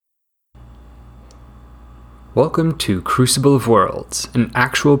Welcome to Crucible of Worlds, an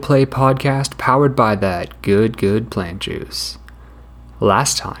actual play podcast powered by that good plant juice.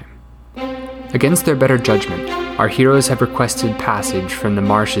 Last time, against their better judgment, our heroes have requested passage from the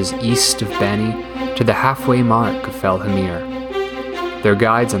marshes east of Bani to the halfway mark of Felhamir. Their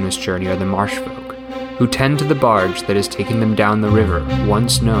guides on this journey are the Marshfolk, who tend to the barge that is taking them down the river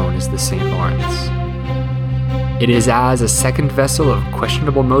once known as the St. Lawrence. It is as a second vessel of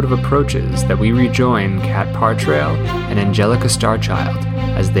questionable motive approaches that we rejoin Cat Partrail and Angelica Starchild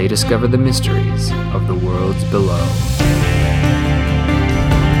as they discover the mysteries of the worlds below.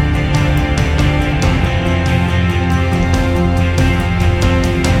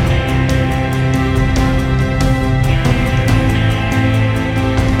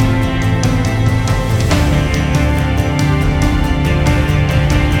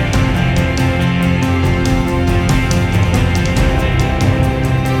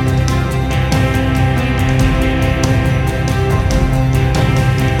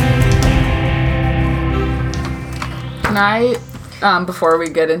 Can I, before we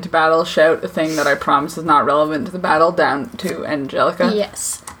get into battle, shout a thing that I promise is not relevant to the battle down to Angelica?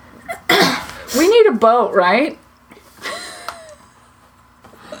 Yes. We need a boat, right?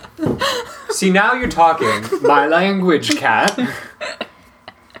 See, now you're talking my language, Cat.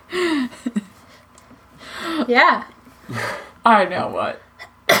 Yeah. I know what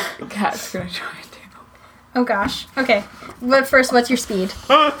Cat's gonna try and do. Oh gosh. Okay. But first, what's your speed?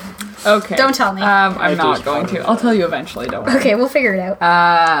 Okay. Don't tell me. I'm not going to. I'll tell you eventually, don't worry. Okay, we'll figure it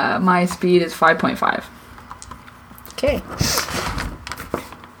out. My speed is 5.5. Okay.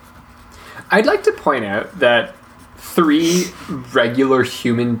 I'd like to point out that 3 regular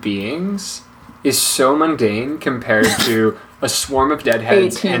human beings is so mundane compared to a swarm of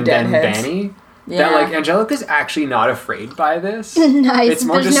deadheads 18 and deadheads. then Benny. Yeah. That, like, Angelica's actually not afraid by this. Nice. It's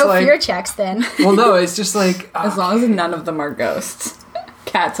more There's just no like- fear checks then. Well, no, it's just like... As long as none of them are ghosts.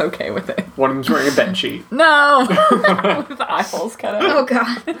 Cat's okay with it. one of them's wearing a bed sheet. No! With the eye holes cut out. Oh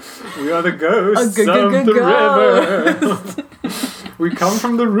god. We are the ghosts A of the ghost. river. We come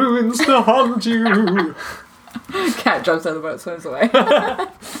from the ruins to haunt you. Cat jumps out of the boat, swims away. And Bye.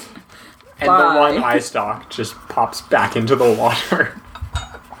 the one eye stalk just pops back into the water.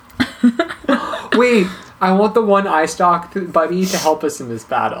 Wait, I want the one eye stalk buddy to help us in this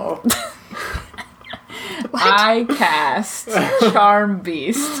battle. I cast Charm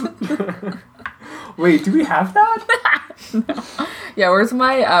Beast. Wait, do we have that? Yeah, where's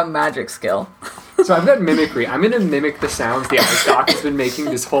my magic skill? So I've got mimicry. I'm gonna mimic the sounds the eye stalk has been making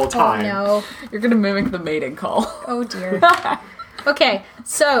this whole Oh time. no. You're gonna mimic the mating call. Oh dear. Okay,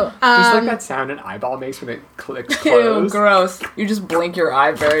 so Just like that sound an eyeball makes when it clicks Ew, closed. gross. You just blink your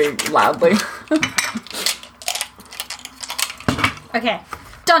eye very loudly. okay.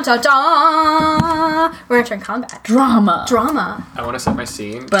 Dun dun dun. We're entering combat. Drama. Drama. I want to set my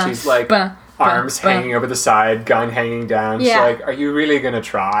scene. Ba, She's like ba, arms ba, ba. hanging over the side, gun hanging down. She's Yeah. like, "Are you really gonna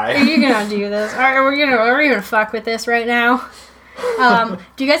try?" Are you gonna do this? Are we gonna fuck with this right now?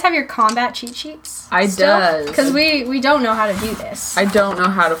 Do you guys have your combat cheat sheets? I does. Because we don't know how to do this. I don't know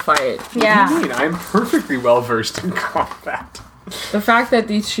how to fight. What do you yeah. mean? I'm perfectly well versed in combat. The fact that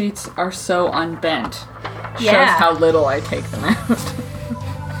these sheets are so unbent shows Yeah. how little I take them out.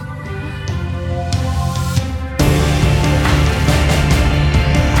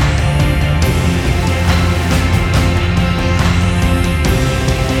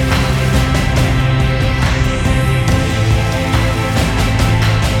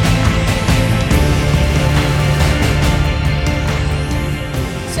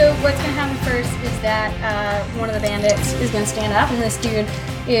 So what's gonna happen first is that one of the bandits is gonna stand up, and this dude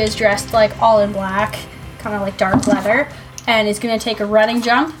is dressed like all in black, kind of like dark leather, and is gonna take a running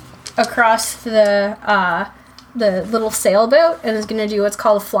jump across the little sailboat, and is gonna do what's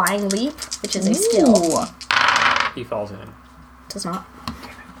called a flying leap, which is a skill. Ooh. He falls in. Does not.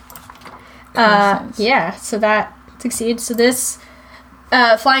 Makes sense. Yeah, so that succeeds. So this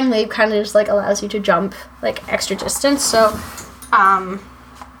flying leap kind of just like allows you to jump like extra distance. So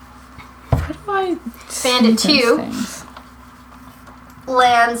How do I Bandit sequence 2. things?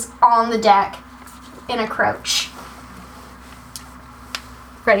 lands on the deck in a crouch,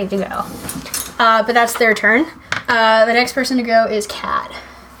 ready to go. But that's their turn. The next person to go is Cat.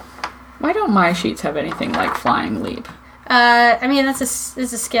 Why don't my sheets have anything like flying leap? I mean that's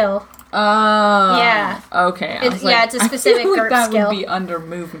a skill. Oh. Yeah. Okay. I It's- was yeah, like, it's a specific I feel like group that skill. would be under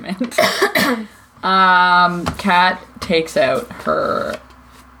movement. Cat takes out her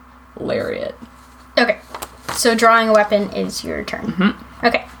lariat. Okay, so drawing a weapon is your turn. Mm-hmm.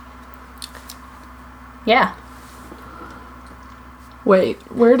 Okay. Yeah. Wait,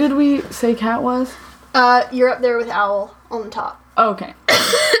 where did we say Cat was? You're up there with Owl on the top. Okay.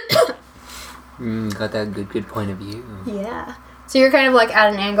 Got that good point of view. Yeah. So you're kind of like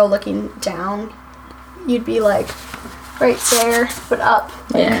at an angle looking down. You'd be like right there, but up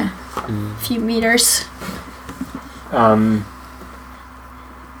like Yeah. a few meters.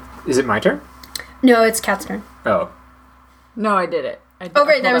 Is it my turn? No, it's Cat's turn. Oh. No, I did it. I Oh,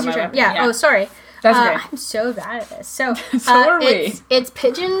 right, pulled that was out your my turn. weapon. Yeah. Oh, sorry. That's okay. I'm so bad at this. So, So are we. It's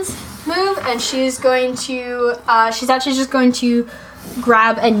Pigeon's move, and she's going to. She's actually just going to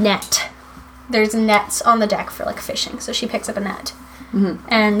grab a net. There's nets on the deck for like fishing, so she picks up a net,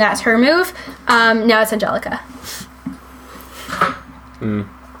 and that's her move. Now it's Angelica.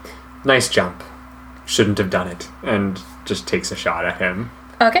 Nice jump. Shouldn't have done it. And just takes a shot at him.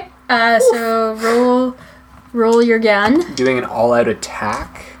 Okay. So roll your gun. Doing an all-out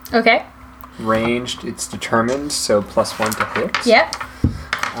attack. Okay. Ranged, it's determined, so +1 to hit. Yep.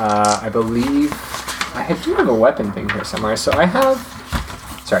 I believe I do have a weapon thing here somewhere, so I have.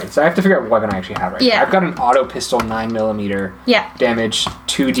 Sorry, so I have to figure out what weapon I actually have right Yeah. now. I've got an auto pistol 9mm. Yeah. Damage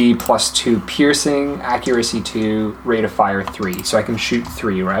 2d +2 piercing, accuracy 2, rate of fire 3. So I can shoot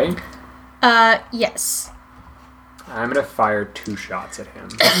 3, right? Yes. I'm gonna fire 2 shots at him.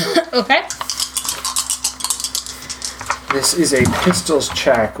 Okay. This is a pistols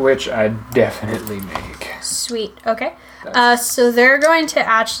check, which I definitely make. Sweet. Okay. That's- So they're going to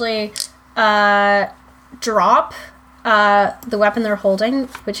actually drop the weapon they're holding,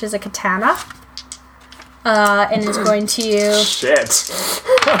 which is a katana, and is going to Shit.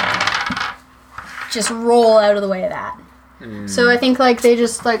 just roll out of the way of that. So I think like they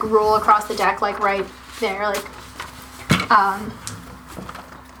just like roll across the deck, like right there, like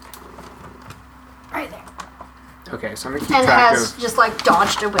right there, Okay, so I'm gonna keep and track has of. just like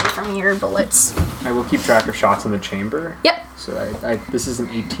dodged away from your bullets. I will keep track of shots in the chamber. Yep. So this is an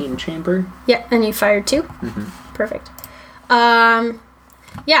 18 chamber. Yeah, and you fired 2. Perfect.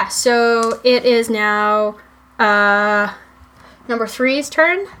 Yeah, so it is now number 3's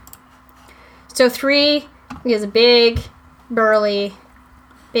turn. So 3 is a big burly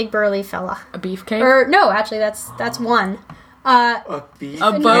fella. A beefcake? Or no, actually that's 1. A beef.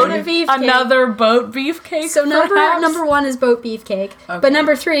 A boat? Another beefcake. Another boat beefcake? So perhaps? number 1 is boat beefcake, Okay. but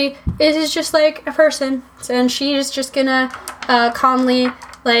number 3 is just like a person, and she is just gonna calmly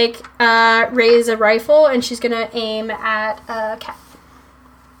like raise a rifle, and she's gonna aim at Cat.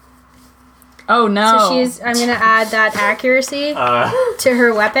 Oh no. So I'm gonna add that accuracy to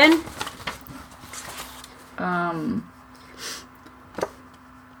her weapon.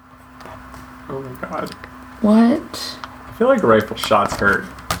 Oh my god. What? I feel like rifle shots hurt.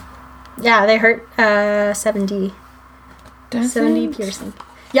 Yeah, they hurt 70 Does 70 it? piercing.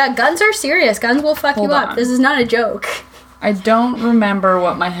 Yeah, guns are serious. Guns will fuck Hold you up. on. This is not a joke. I don't remember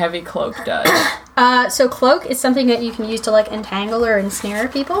what my heavy cloak does. So cloak is something that you can use to like entangle or ensnare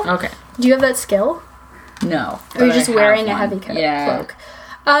people. Okay. Do you have that skill? No. Or you're but just I wearing a have heavy one. Yeah.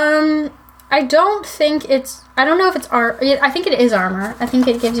 cloak? I don't think it's. I don't know if it's I think it is armor. I think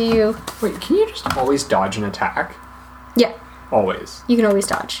it gives you. Wait, can you just always dodge an attack? Yeah, Always. you can always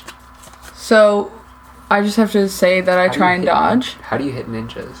dodge. So, I just have to say that I How do try you and hit dodge. How do you hit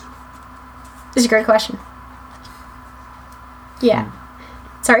ninjas? This is a great question. Yeah.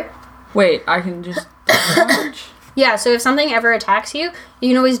 Sorry? Wait, I can just dodge? Yeah, so if something ever attacks you, you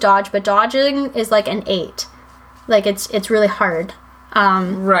can always dodge, but dodging is like an 8. Like it's really hard.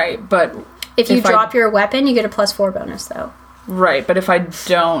 Right, but If you If I- drop your weapon, you get a +4 bonus though. but if I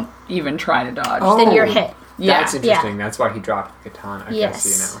don't even try to dodge, Oh. Then you're hit. yeah. That's interesting. That's why he dropped the katana. I Yes.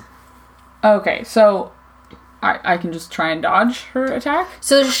 can see now. Okay, so I can just try and dodge her attack.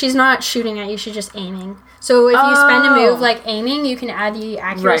 So she's not shooting at you, she's just aiming. So if you spend a Oh. move like aiming, you can add the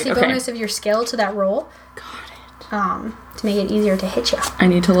accuracy Right, okay. bonus of your skill to that roll. Got it. To make it easier to hit you. I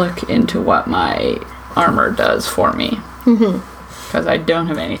need to look into what my armor does for me. Because I don't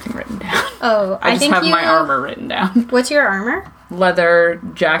have anything written down. Oh, I just think have you. my armor written down. What's your armor? Leather,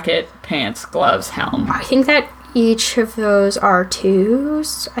 jacket, pants, gloves, helm. I think that each of those are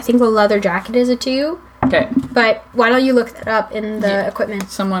 2s. I think the leather jacket is a 2. Okay, But why don't you look that up in the Yeah. equipment?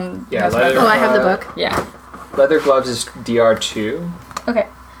 someone Yeah, has leather- Oh, I have the Uh, book. Yeah. Leather gloves is DR2. Okay.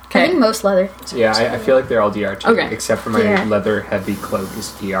 I Okay. think most leather. Yeah, I feel like they're all DR2. Okay. Except for my Yeah. leather heavy cloak is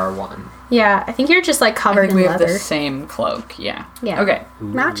DR1. Yeah, I think you're just like I covered think in we have leather. the same cloak, yeah. Yeah. Okay.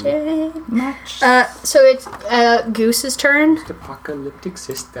 Matching. Match. So it's Goose's turn Apocalyptic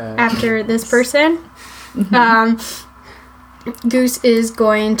sister. after this person. Goose is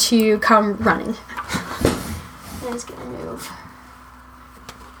going to come running. And it's gonna move.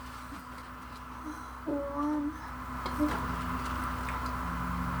 1, 2,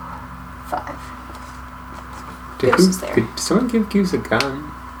 5. Did Goose is there. Could someone give Goose a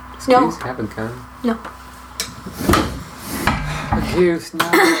gun? Does No. Goose have a gun? No. Goose, no.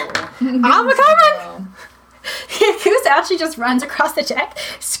 I'm coming! Goose actually just runs across the deck,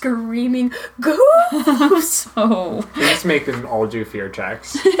 screaming, Goose! Oh. We just make them all do fear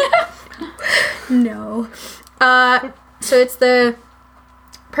checks. No. So it's the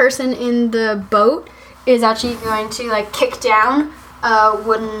person in the boat is actually going to like kick down a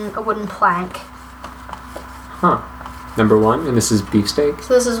wooden plank. Huh. Number 1, and this is beefsteak?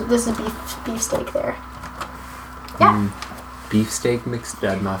 So this is beefsteak there. Yeah. Beefsteak mixed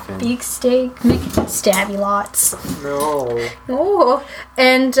dead muffin. Beefsteak, stabby lots. No. Oh,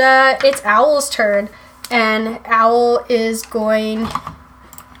 and it's Owl's turn, and Owl is going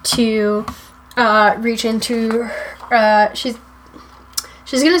to reach into. She's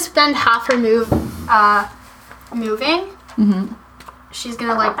gonna spend half her move moving. Mm-hmm. She's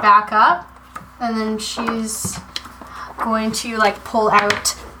gonna like back up, and then she's going to like pull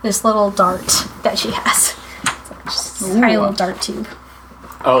out this little dart that she has. It's like just a tiny little dart tube.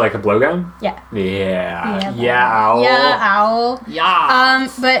 Oh, like a blowgun? Yeah. Yeah, Owl. Yeah, Owl. Yeah.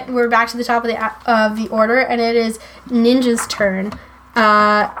 But we're back to the top of the order, and it is Ninja's turn.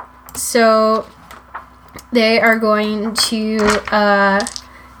 So they are going to.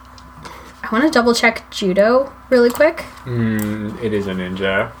 I want to double check Judo really quick It is a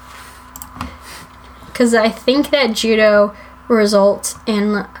ninja. because I think that Judo results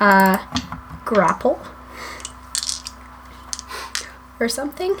in grapple or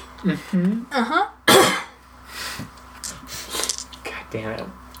something. Mm-hmm. Uh-huh. God damn it.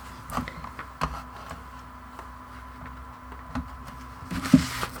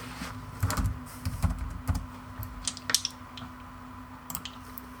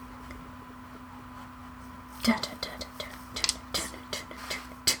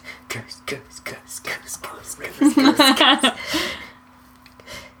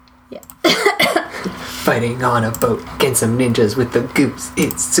 Yeah. Fighting on a boat against some ninjas with the goose.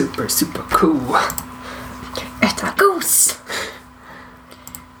 It's super, super cool. It's a goose.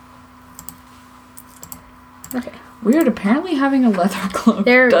 Okay. Weird. Apparently, having a leather cloak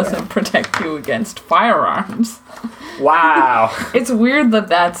There we doesn't protect you against firearms. Wow. It's weird that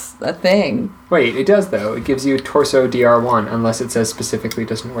that's a thing. Wait, it does though. It gives you torso DR1 unless it says specifically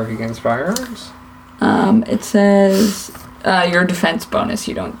doesn't work against firearms. It says your defense bonus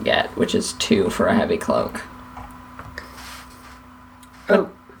you don't get, which is 2 for a heavy cloak.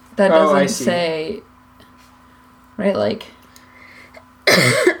 But that Oh, I doesn't see. say, right? Like,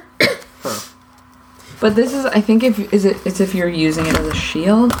 but this is, I think, it's if you're using it as a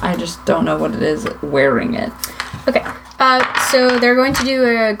shield. I just don't know what it is wearing it. Okay. So they're going to do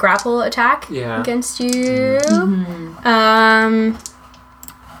a grapple attack Yeah. against you. Mm-hmm.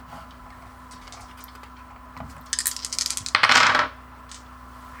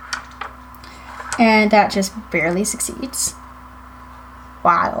 And that just barely succeeds.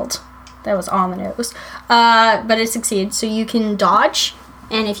 Wild. That was on the nose. But it succeeds. So you can dodge.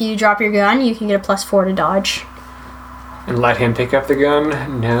 And if you drop your gun, you can get a +4 to dodge. And let him pick up the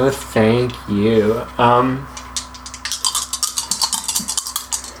gun? No, thank you.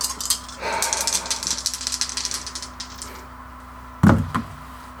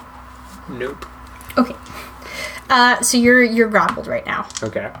 Nope. Okay. So you're grappled right now.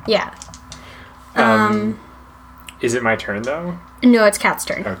 Okay. Yeah. Is it my turn though? No, it's Cat's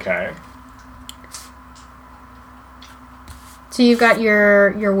turn. Okay. So you've got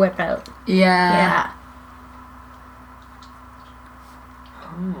your whip out. Yeah.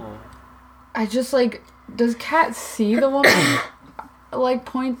 Oh. I just like, does Kat see the woman like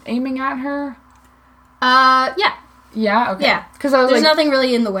aiming at her? Yeah. Yeah. Okay. Yeah. Because I was There's like, nothing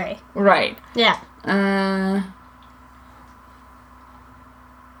really in the way. right. Yeah.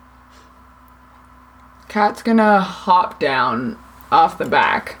 Kat's gonna hop down off the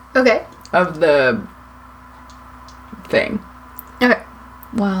back Okay. of the thing. Okay.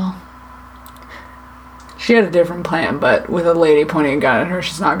 Well, she had a different plan, but with a lady pointing a gun at her,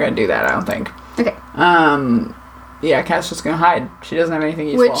 she's not gonna do that, I don't think. Okay. Yeah, Kat's just gonna hide. She doesn't have anything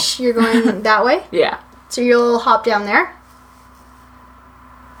useful. Which you're going that way? Yeah. So you'll hop down there.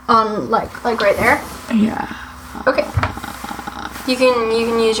 On like right there. Yeah. Okay. You can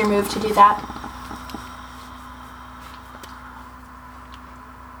use your move to do that.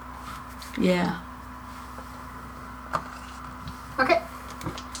 Yeah. Okay.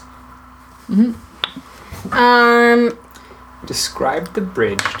 Mhm. Describe the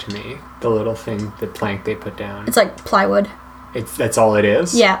bridge to me. The little thing, the plank they put down. It's like plywood. That's all it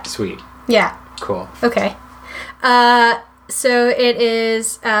is? Yeah. Sweet. Yeah. Cool. Okay. So it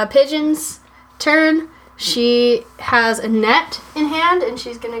is Pigeon's turn. she has a net in hand, and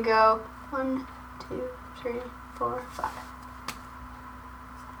she's gonna go 1, 2, 3, 4, 5.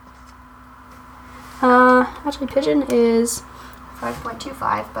 Actually, pigeon is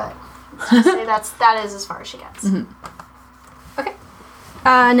 5.25, but let's just say that is as far as she gets. Okay.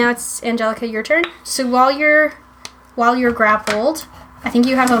 Now it's Angelica, your turn. So while you're grappled, I think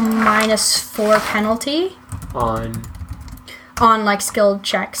you have a -4 penalty On like skilled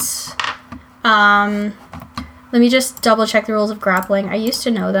checks. Let me just double check the rules of grappling. I used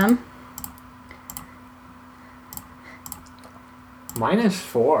to know them.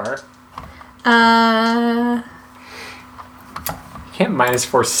 -4. Uh, You can't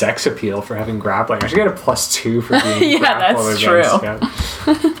 -4 sex appeal for having grappling. I should get a +2 for being Yeah, grappled that's against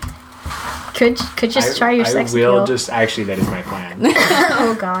true. him. could just try your sex I will appeal. just actually that is my plan.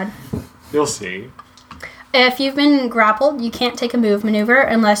 Oh god. You'll see. If you've been grappled, you can't take a move maneuver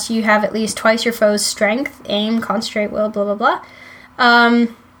unless you have at least twice your foe's strength, aim, concentrate, will, blah, blah, blah.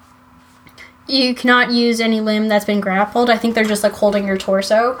 You cannot use any limb that's been grappled. I think they're just like holding your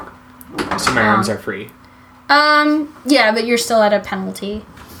torso. So my arms are free. Yeah, but you're still at a penalty.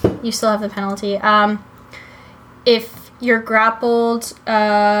 You still have the penalty. If you're grappled,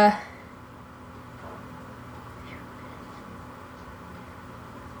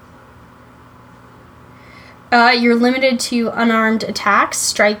 you're limited to unarmed attacks,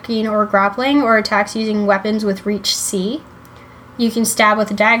 striking or grappling, or attacks using weapons with reach C. You can stab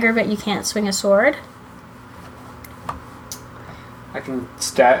with a dagger, but you can't swing a sword. I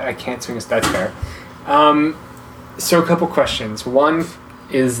can't swing a stat. That's fair. So a couple questions. One,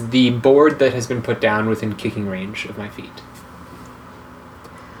 is the board that has been put down within kicking range of my feet?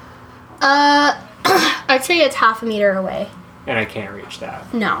 I'd say it's half a meter away. And I can't reach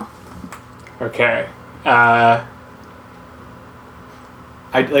that. No. Okay.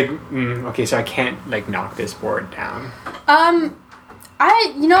 Okay, so I can't like knock this board down.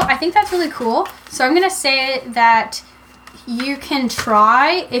 I think that's really cool. So I'm gonna say that you can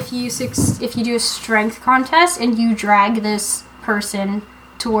try if you do a strength contest and you drag this person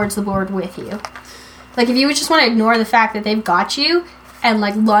towards the board with you. Like if you would just want to ignore the fact that they've got you and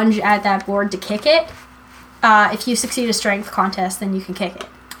like lunge at that board to kick it, if you succeed a strength contest, then you can kick it.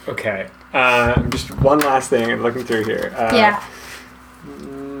 Okay. Just one last thing I'm looking through here. Yeah.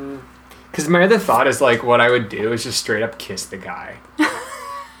 Because my other thought is like what I would do is just straight up kiss the guy.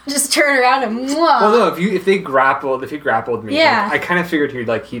 Just turn around and mwah. Well, no, if he grappled me, Yeah. like, I kind of figured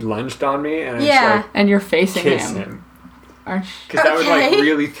he lunged on me, and I Yeah. just like And you're facing kiss him. him. Aren't Because that would like Okay.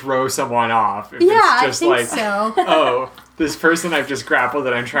 really throw someone off. If Yeah, it's I just think like, so. oh, this person I've just grappled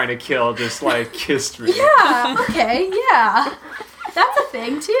that I'm trying to kill just like kissed me. Yeah. Okay. Yeah. That's a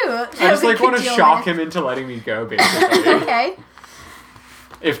thing too. I just like want to shock him into letting me go, basically. Okay.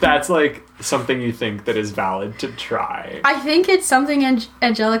 If that's like something you think that is valid to try. I think it's something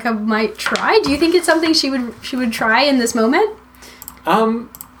Angelica might try. Do you think it's something she would try in this moment?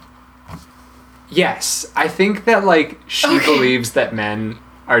 Yes. I think that like she Okay. believes that men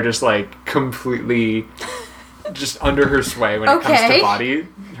are just like completely just under her sway when it comes Okay. to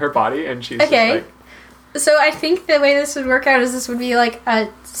her body, and she's Okay. just like, So I think the way this would work out is this would be like a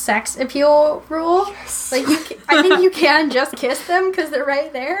sex appeal rule. yes. Like I think you can just kiss them because they're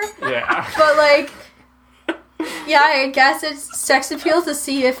right there. Yeah. But like, yeah, I guess it's sex appeal to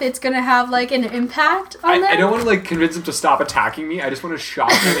see if it's gonna have like an impact on them. I don't want to like convince him to stop attacking me. I just want to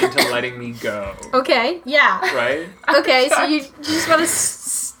shock him into letting me go. Okay. Yeah. Right? Okay. So you just want to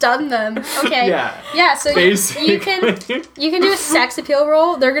stun them. Okay. Yeah. Yeah. So Basically. you can do a sex appeal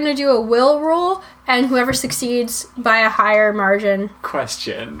roll. They're gonna do a will roll, and whoever succeeds by a higher margin.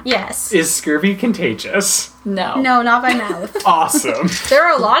 Question. Yes. Is scurvy contagious? No. No, not by mouth. Awesome. There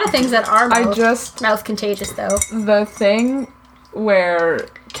are a lot of things that are I mouth contagious, though. The thing where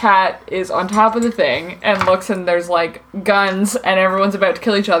Kat is on top of the thing and looks and there's like guns and everyone's about to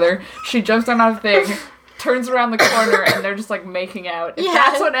kill each other. She jumps on a thing, turns around the corner, and they're just like making out. If Yeah.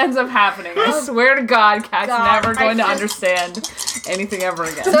 that's what ends up happening, I swear to God, Kat's God, never going to I understand anything ever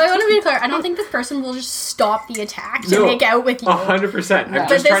again. So I want to be clear. I don't think this person will just stop the attack to No. make out with you. 100%. I'm But just But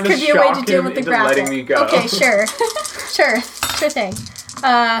this trying to could be a way shock to deal him with the into grapple. letting me go. Okay, sure. Sure thing.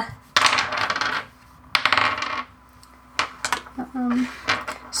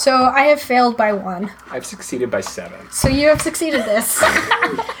 So I have failed by 1. I've succeeded by 7. So you have succeeded this.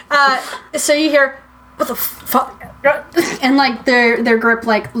 So you hear, what the fuck? And like their grip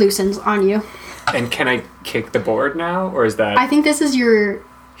like loosens on you. And can I kick the board now? Or is that... I think this is your...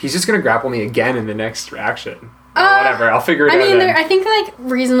 He's just going to grapple me again in the next action. Or whatever. I'll figure it I out mean, then. I think like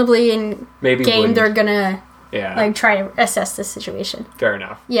reasonably in Maybe game wouldn't. they're gonna Yeah. Like try to assess the situation. Fair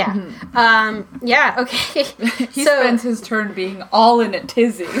enough. Yeah. Yeah, okay. He spends his turn being all in a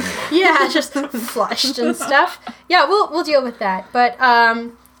tizzy. Yeah, just flushed and stuff. Yeah, we'll deal with that. But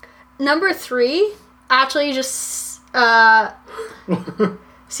number 3 actually just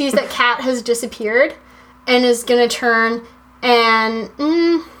sees that Cat has disappeared and is gonna turn and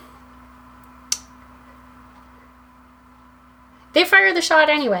they fire the shot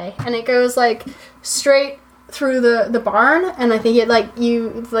anyway, and it goes like straight through the barn, and I think it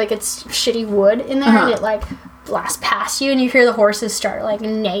it's shitty wood in there, and it like blasts past you, and you hear the horses start like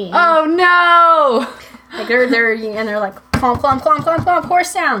neighing. Oh no! Like they're like clomp clomp clomp clomp clomp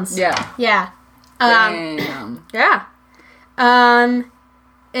horse sounds. Yeah. Yeah. Damn. Yeah.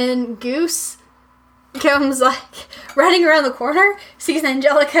 And Goose comes like running around the corner, sees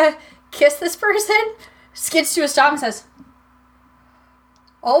Angelica kiss this person, skids to a stop and says,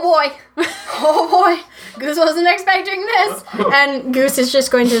 "Oh boy, oh boy, Goose wasn't expecting this." And Goose is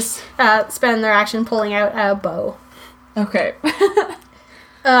just going to spend their action pulling out a bow. Okay.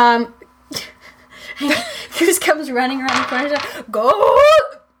 Goose comes running around the corner and says, "Go!"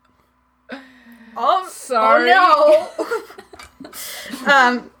 Oh, sorry. Oh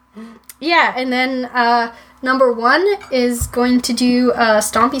no. Yeah, and then number 1 is going to do a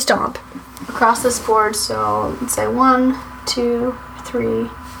stompy stomp across this board. So let's say 1, 2, 3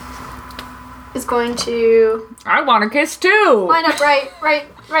 is going to I want a kiss too. line up right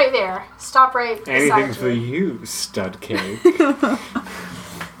there. Stop right Anything beside for you. you, stud cake.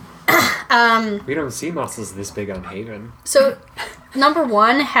 We don't see muscles this big on Haven. So number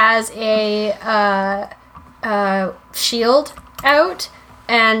 1 has a shield out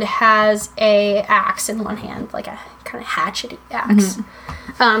and has a axe in one hand, like a kind of hatchety axe.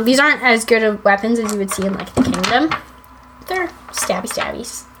 Mm-hmm. These aren't as good of weapons as you would see in like the Kingdom. They're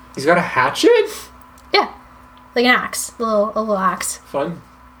stabbies. He's got a hatchet? Yeah, like an axe, a little axe. Fun.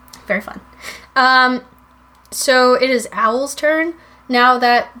 Very fun. So it is Owl's turn now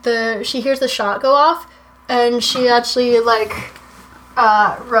that she hears the shot go off, and she actually like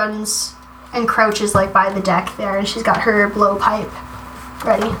runs and crouches like by the deck there, and she's got her blowpipe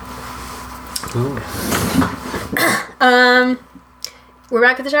ready. Ooh. We're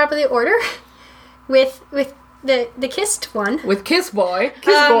back at the top of the order with the kissed one. With Kiss Boy.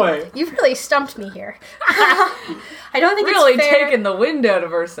 Kiss boy. You've really stumped me here. I don't think Really it's fair taking the wind out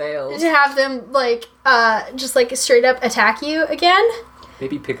of our sails. to have them like just like straight up attack you again.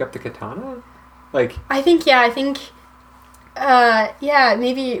 Maybe pick up the katana? Like, I think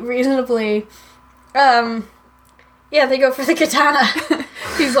maybe reasonably they go for the katana.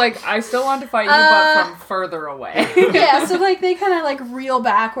 He's like, I still want to fight you, but from further away. Yeah, so like they kind of like reel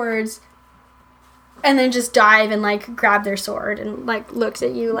backwards and then just dive and like grab their sword and like looks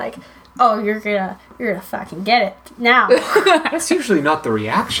at you like, "Oh, you're gonna fucking get it now." that's usually not the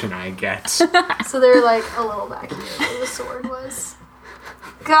reaction I get. So they're like a little back here where the sword was.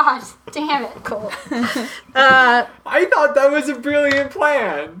 God damn it, Cole. I thought that was a brilliant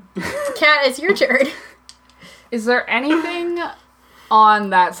plan. Cat, it's your turn. Is there anything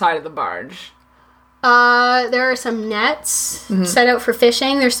on that side of the barge? There are some nets set out for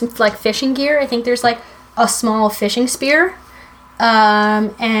fishing. There's some like fishing gear. I think there's like a small fishing spear,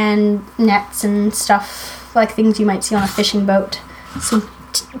 and nets and stuff, like things you might see on a fishing boat. Some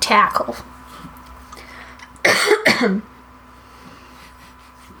tackle.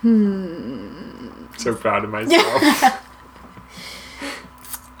 So proud of myself.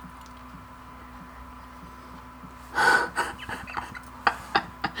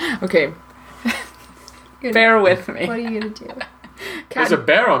 Okay. Bear with me. What are you gonna do? There's a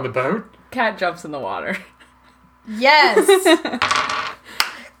bear on the boat. Cat jumps in the water. Yes.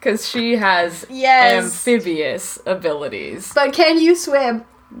 Because she has Yes. amphibious abilities. But can you swim?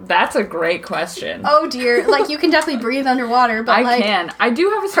 That's a great question. Oh dear. Like you can definitely breathe underwater, but I like can. I do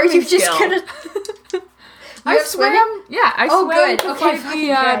have a are swimming you just skill. gonna I have swim. swimming? Yeah, I Oh, swim good. to Okay, fight fucking the good.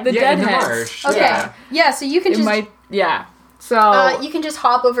 Yeah, in the deadheads. marsh. Okay. Yeah. Yeah, so you can It just might. Yeah. So you can just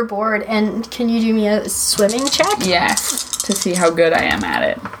hop overboard, and can you do me a swimming check yes, to see how good I am at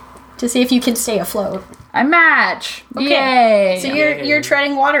it. to see if you can stay afloat? I match. Okay. Yay. So you're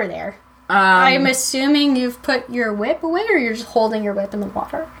treading water there. I'm um, assuming you've put your whip away, or you're just holding your whip in the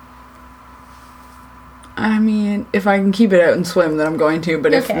water. I mean, if I can keep it out and swim, then I'm going to.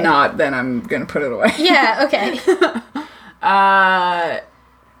 But if Okay. not, then I'm gonna put it away. Yeah. Okay.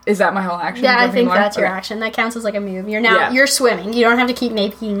 Is that my whole action? Yeah, I jumping think water? that's your Okay. action. That counts as like a move. You're Yeah. swimming. You don't have to keep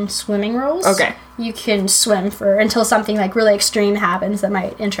making swimming rolls. Okay. You can swim until something like really extreme happens that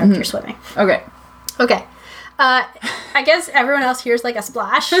might interrupt your swimming. Okay. Okay. I guess everyone else hears like a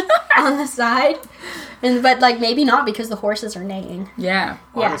splash on the side, but like maybe not because the horses are neighing. Yeah.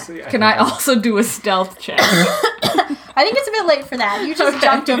 Honestly, Can I also do a stealth check? I think it's a bit late for that. You just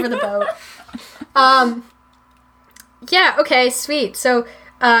jumped over the boat. Yeah, okay, sweet. So,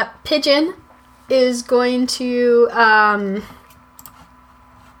 Pigeon is going to,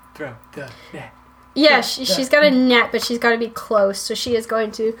 Throw the net. yeah, she's got a net, but she's got to be close. So she is going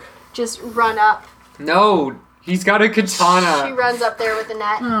to just run up. No, he's got a katana. She runs up there with the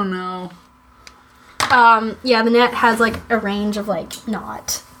net. Oh no. Yeah, the net has like a range of like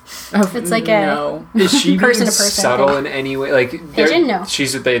not. Oh, It's like no. Is she being Person to person subtle thing. in any way? Like, Pigeon? No.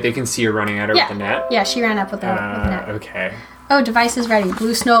 they can see her running at her Yeah. with the net? Yeah, she ran up with the net. Okay. Oh, device is ready.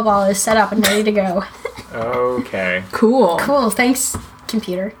 Blue snowball is set up and ready to go. Okay. Cool. Cool, thanks,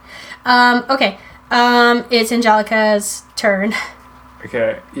 computer. Okay. It's Angelica's turn.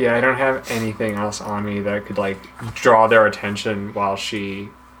 Okay. Yeah, I don't have anything else on me that could, like, draw their attention while she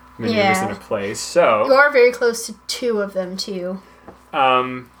maneuvers Yeah. into place. So, You're very close to two of them, too.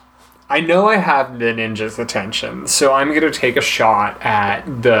 I know I have the ninja's attention, so I'm going to take a shot at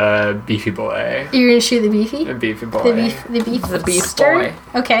the beefy boy. You're gonna shoot the beefy? The beefy boy. The beef boy.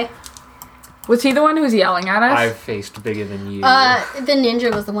 Okay. Was he the one who was yelling at us? I've faced bigger than you. The ninja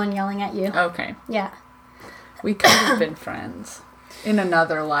was the one yelling at you. Okay. Yeah. We could have been friends in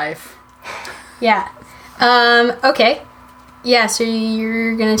another life. Yeah. Okay. Yeah, so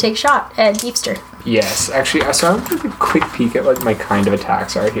you're gonna take a shot at Beefster. Yes, actually, so I'm going to take a quick peek at what my kind of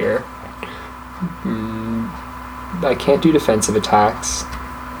attacks are here. I can't do defensive attacks.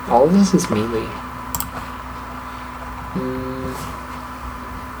 All of this is melee.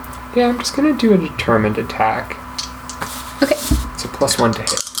 Yeah, I'm just going to do a determined attack. Okay. It's a +1 to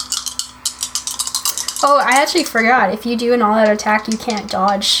hit. Oh, I actually forgot. If you do an all-out attack, you can't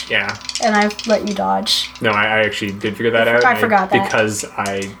dodge. Yeah. And I've let you dodge. No, I actually did figure that out. I forgot that. Because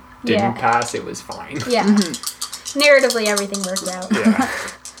I didn't Yeah. pass, it was fine. Yeah. Narratively, everything worked out. Yeah.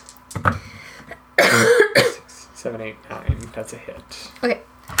 6, 7, 8, 9. That's a hit. Okay.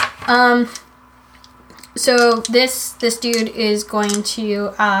 So this dude is going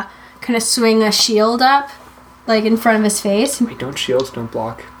to kind of swing a shield up, like in front of his face. Wait, don't shields, don't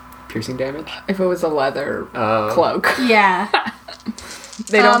block piercing damage? If it was a leather cloak. Yeah.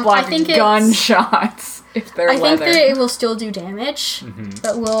 They don't block I think it's- gunshots if they're I think leather. that it will still do damage,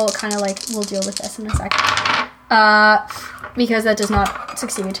 but we'll kind of we'll deal with this in a second. Because that does not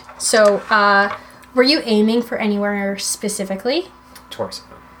succeed. So, were you aiming for anywhere specifically? Torso.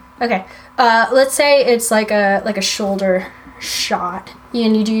 Okay. Let's say it's like a shoulder shot,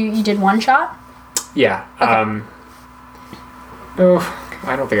 and you did one shot. Yeah.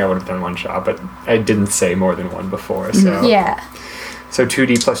 I don't think I would have done one shot, but I didn't say more than one before, so. Yeah. So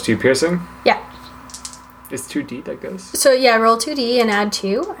 2d plus 2 piercing? Yeah. It's 2d that goes? So yeah, roll 2d and add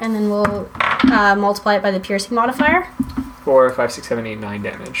 2, and then we'll multiply it by the piercing modifier. 4, 5, 6, 7, 8, 9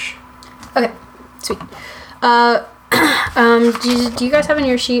 damage. Okay, sweet. Do you guys have in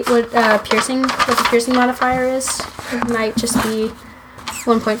your sheet what the piercing modifier is? It might just be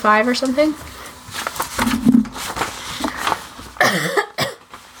 1.5 or something.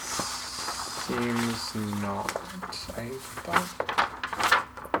 Seems not. I thought.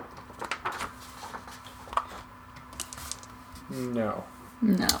 No.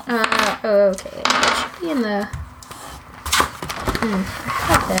 No. Okay. It should be in the. I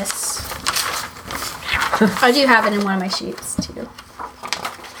have this. I do have it in one of my sheets too.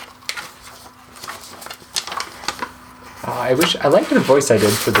 I like the voice I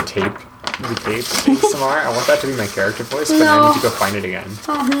did for the tape. The tape ASMR. I want that to be my character voice, but I need to go find it again.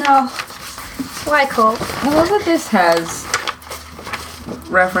 Oh no. Why, Cole? I love that this has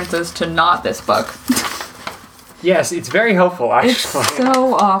references to not this book. Yes, it's very helpful, actually. It's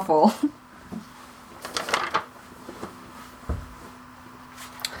so awful.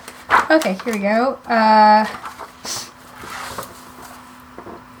 Okay, here we go.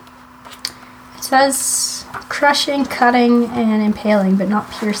 It says crushing, cutting, and impaling, but not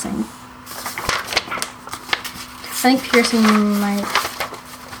piercing. I think piercing might.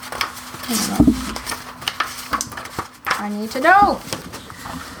 I don't know. I need to know.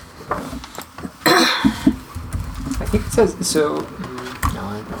 I think it says so.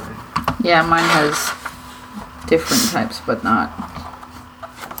 No. Yeah, mine has different types, but not.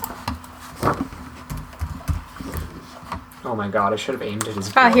 Oh my god, I should have aimed at his.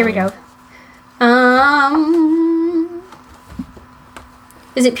 Here we go.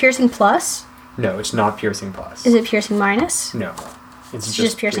 Is it piercing plus? No, it's not piercing plus. Is it piercing minus? No. It's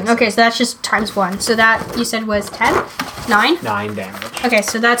just piercing. Okay, so that's just times 1. So that, you said, was 10? 9? 9 damage. Okay,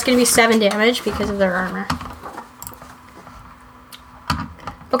 so that's going to be 7 damage because of their armor.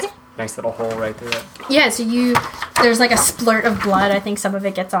 Nice little hole right there. Yeah, so there's like a splurt of blood. I think some of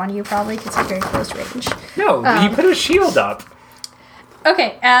it gets on you probably because you're very close range. No, you put a shield up.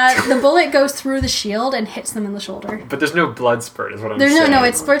 Okay, the bullet goes through the shield and hits them in the shoulder. But there's no blood spurt, is what I'm There's saying. no,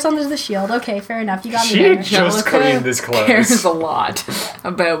 it splurts onto the shield. Okay, fair enough. You got me She there. just Angelica cleaned this clothes. cares a lot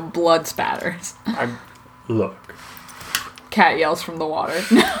about blood spatters. Look. Cat yells from the water.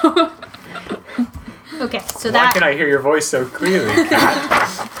 Okay, so Why can I hear your voice so clearly,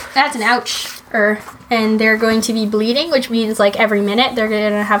 Cat? that's an ouch. And they're going to be bleeding, which means like every minute they're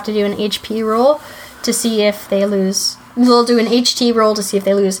going to have to do an HP roll to see if they lose. They'll do an HT roll to see if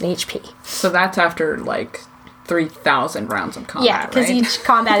they lose an HP. So that's after like 3,000 rounds of combat, Yeah, because right? each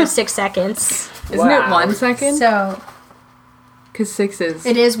combat is 6 seconds. Isn't it Wow. 1 second? So Because 6 is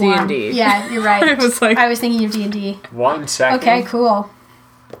it is one. D&D. Yeah, you're right. I was like- I was thinking of D&D. 1 second. Okay, cool.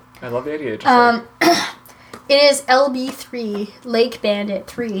 I love the idea. Just It is LB3, Lake Bandit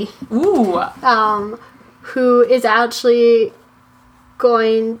 3, Ooh. who is actually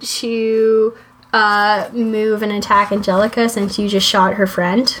going to move and attack Angelica since you just shot her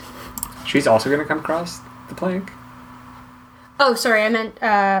friend. she's also going to come across the plank. Oh, sorry, I meant,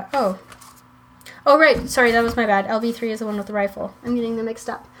 oh, right, sorry, that was my bad. LB3 is the one with the rifle. I'm getting them mixed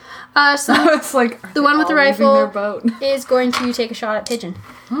up. So It's like the one with the all leaving rifle their boat. is going to take a shot at Pigeon.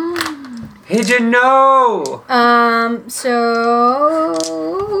 Pigeon, no! So...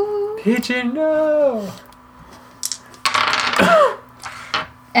 Pigeon, no!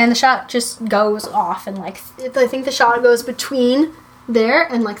 And the shot just goes off and like, I think the shot goes between there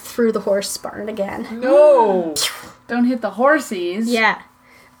and like through the horse barn again. No! Don't hit the horsies. Yeah.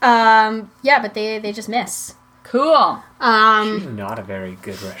 Yeah, but they just miss. Cool. She's not a very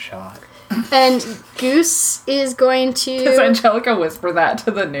good shot. And Goose is going Does to... Angelica whisper that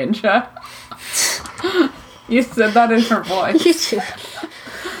to the ninja? You said that in her voice. You too.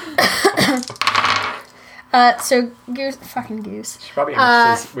 So Goose, fucking Goose. She probably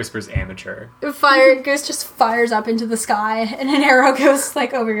whispers amateur. Goose just fires up into the sky and an arrow goes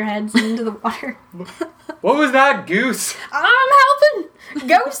like over your heads and into the water. What was that, Goose? I'm helping!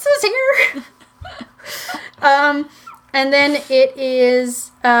 Ghost is here! And then it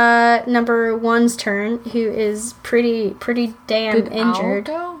is number 1's turn, who is pretty damn Did injured.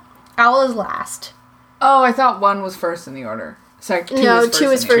 Owl go? Owl is last. Oh, I thought 1 was first in the order. Sorry, 2 No, is 2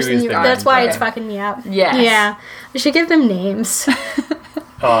 is first Two in is the the That's main why guy. it's fucking me up. Yes. Yeah. I should give them names.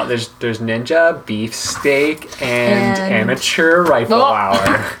 There's ninja, beefsteak, and And- amateur rifle Oh.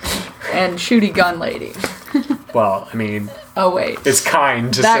 hour. And shooty gun lady. Well, I mean, Oh, wait. it's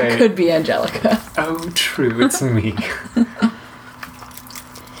kind to That say. could be Angelica. Oh, true, it's me.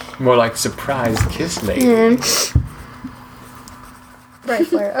 More like surprise kiss lady.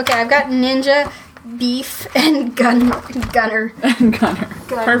 Rifler. Okay, I've got ninja, beef, and gunner. Gunner. Guns.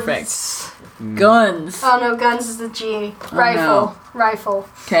 Perfect. Guns. Oh no, guns is the G. no. Rifle.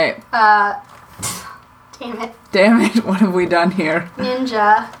 Okay. Damn it. Damn it. What have we done here?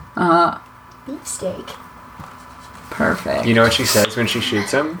 Ninja, Uh-huh. beefsteak. Perfect. You know what she says when she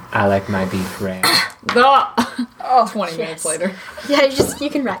shoots him? I like my beef rare. Ah! Oh, 20 yes. minutes later. Yeah, you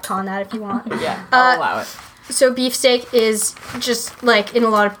can retcon that if you want. Yeah, I'll allow it. So beefsteak is just like in a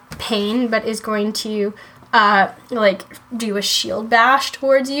lot of pain, but is going to like do a shield bash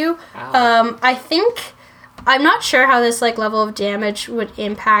towards you. Ow. I think I'm not sure how this like level of damage would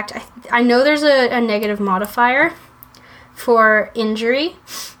impact. I know there's a negative modifier for injury.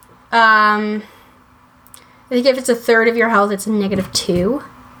 I think if it's a third of your health, it's a -2.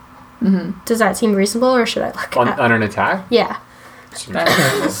 Mm-hmm. Does that seem reasonable, or should I look On, at? on an attack? Yeah. That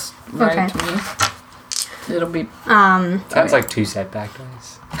is right Okay. to me. It'll be... Sounds like 2 setback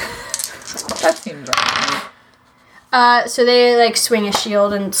dice. That seems right to me. So they like swing a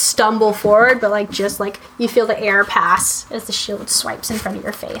shield and stumble forward, but like just like you feel the air pass as the shield swipes in front of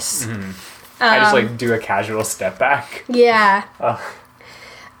your face. I just like do a casual step back. Yeah. Oh.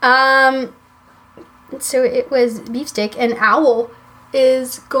 So it was beefsteak, and Owl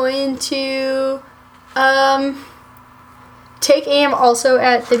is going to take aim also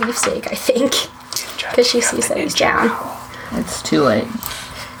at the beefsteak, I think, because she sees that he's down. It's too late.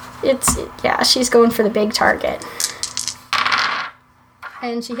 Yeah, she's going for the big target.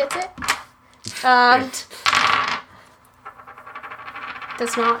 And she hits it.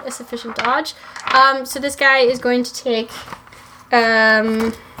 That's not a sufficient dodge. So this guy is going to take...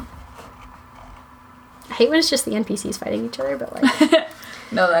 I hate when it's just the NPCs fighting each other, but like...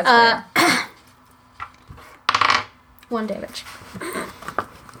 No, that's fair. 1 damage.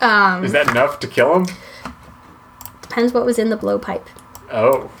 Is that enough to kill him? Depends what was in the blowpipe.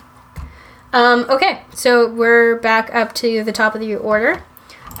 Oh. Okay, so we're back up to the top of the order.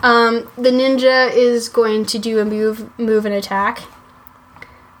 The ninja is going to do a move and attack.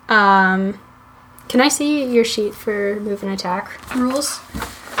 Can I see your sheet for move and attack rules?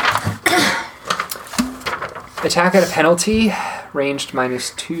 Attack at a penalty, ranged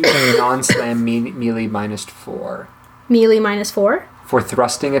 -2, non-slam melee -4. Melee -4. For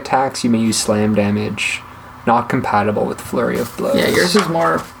thrusting attacks, you may use slam damage. Not compatible with flurry of blows. Yeah, yours is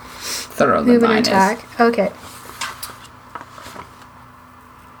more thorough than Move and mine attack. is. Okay.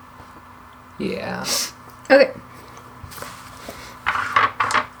 Yeah. Okay.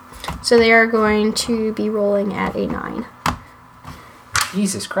 So they are going to be rolling at a 9.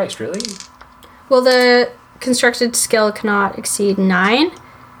 Jesus Christ, really? Well, the constructed skill cannot exceed 9,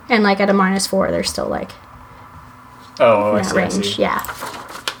 and like at a -4, they're still like Oh, in that range. Yeah.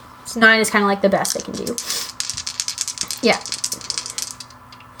 So 9 is kind of like the best they can do. Yeah.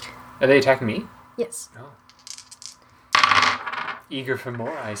 Are they attacking me? Yes. Eager for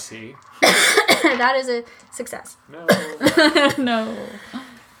more, I see. That is a success. No. No.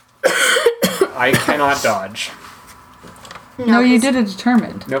 I cannot dodge. No, you 'cause- did it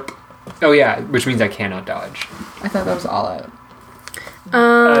determined. Nope. Oh yeah, which means I cannot dodge. I thought that was all out.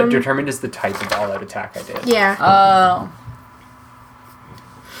 Determined is the type of all-out attack I did. Yeah. Oh.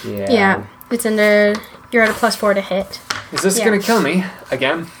 Yeah. It's under. You're at a +4 to hit. Is this Yeah. gonna kill me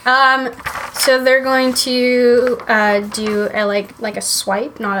again? So they're going to do a like a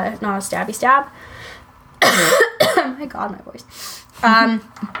swipe, not a stabby stab. My God, my voice.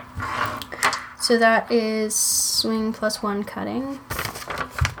 So that is swing +1 cutting.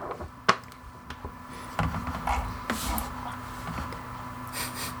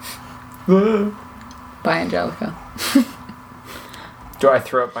 Bye, Angelica. Do I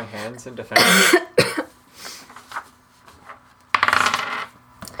throw up my hands in defense?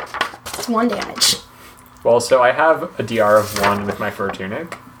 It's 1 damage. Well, so I have a DR of 1 with my fur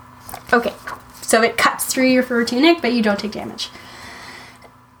tunic. Okay. So it cuts through your fur tunic, but you don't take damage.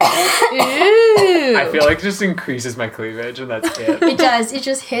 Ew. I feel like it just increases my cleavage, and that's it. It does. It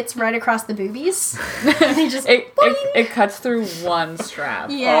just hits right across the boobies. And you just It cuts through one strap.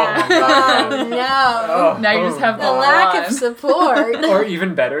 yeah. Oh my God. Oh, no. Oh, Now you just have The lack of one. support. Or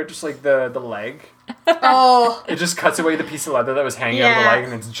even better, just like the leg. Oh. It just cuts away the piece of leather that was hanging out of the Yeah. leg,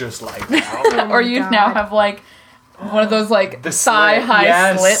 and it's just like now. Or you God. now have like one of those like The thigh slit, high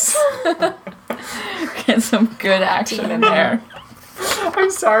yes. slits. Get some good action in there. I'm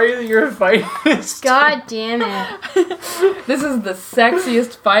sorry that you're fighting this. God damn it. This is the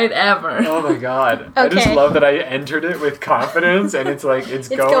sexiest fight ever. Oh my God. I just Okay. love that I entered it with confidence, and it's like, it's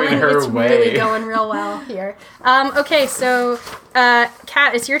going her it's way. really going real well here. Okay, so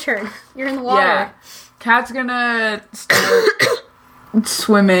Kat, it's your turn. You're in the water. Yeah. Kat's gonna start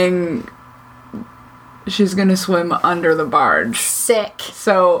swimming. She's gonna swim under the barge. Sick.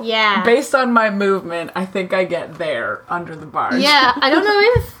 So, Yeah. based on my movement, I think I get there under the barge. Yeah, I don't know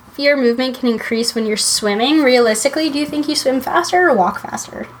if your movement can increase when you're swimming. Realistically, do you think you swim faster or walk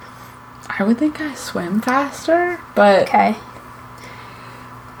faster? I would think I swim faster, but Okay.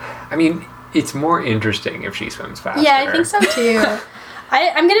 I mean, it's more interesting if she swims faster. Yeah, I think so too.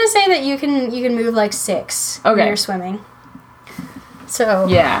 I'm gonna say that you can move like 6 when Okay. you're swimming. So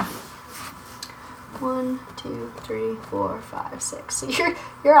yeah. 1, 2, 3, 4, 5, 6. So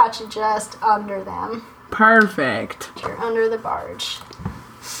you're actually just under them. Perfect. You're under the barge.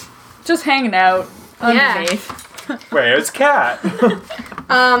 Just hanging out Yeah. underneath. Where's Cat?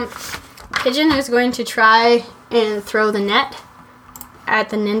 Pigeon is going to try and throw the net at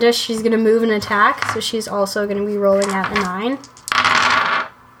the ninja. She's going to move and attack, so she's also going to be rolling at a 9.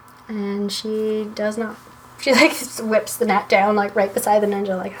 And she does not. She like whips the net down like right beside the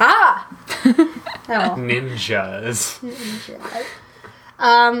ninja, like ha. Oh, Ninjas. ninja.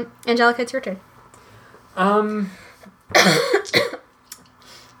 Angelica, it's your turn.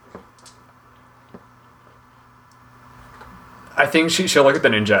 I think she'll look at the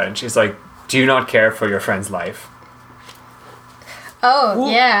ninja and she's like, "Do you not care for your friend's life?" Oh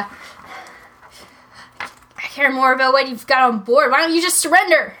yeah. I care more about what you've got on board. Why don't you just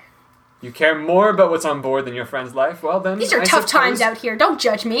surrender? You care more about what's on board than your friend's life? Well then, These are I tough times suppose- out here. Don't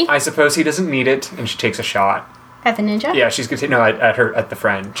judge me. I suppose he doesn't need it, and she takes a shot. At the ninja? Yeah, she's gonna take at the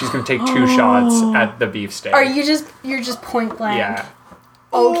friend. She's gonna take 2 shots at the beefsteak. You're just point blank? Yeah.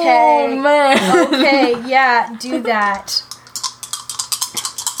 Okay. Oh, man. Okay, yeah, do that.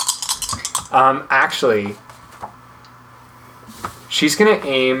 Actually, she's gonna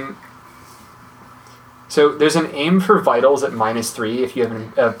aim. So there's an aim for vitals at -3 if you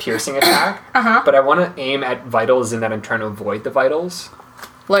have a piercing attack. Uh-huh. But I want to aim at vitals in that I'm trying to avoid the vitals.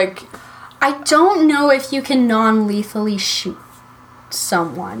 Like, I don't know if you can non-lethally shoot.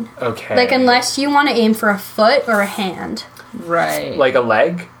 someone. Okay. Like, unless you want to aim for a foot or a hand. Right. Like a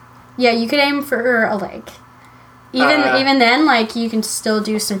leg? Yeah, you could aim for a leg. Even then, like, you can still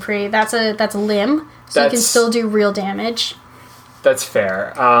do some pretty... That's a limb, so you can still do real damage. That's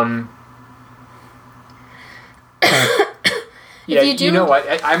fair. Yeah, you know what?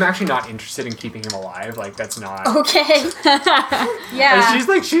 I'm actually not interested in keeping him alive. Like, that's not... Okay.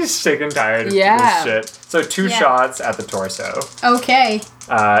 Yeah. She's sick and tired of this shit. So 2 shots at the torso. Okay.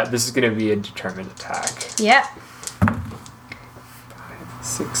 This is going to be a determined attack. Yep. 5,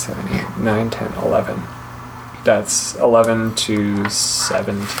 6, 7, 8, 9, 10, 11. That's 11 to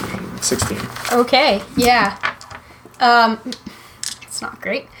 17, 16. Okay, yeah. It's not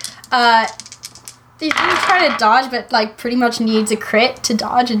great. You try to dodge, but, like, pretty much needs a crit to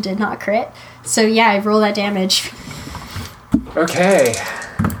dodge and did not crit. So, yeah, I roll that damage. Okay.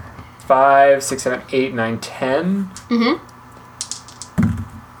 5, 6, 7, 8, 9, 10. Mm-hmm.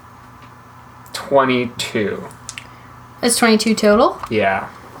 22. That's 22 total? Yeah.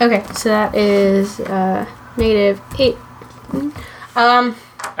 Okay, so that is, -8.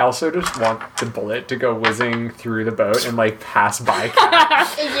 I also just want the bullet to go whizzing through the boat and, like, pass by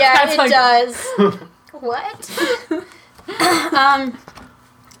Cat. Yeah, it does. What?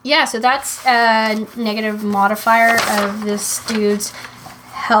 Yeah, so that's a negative modifier of this dude's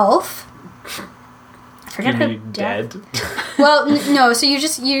health. I forget You mean dead? Well, no, so you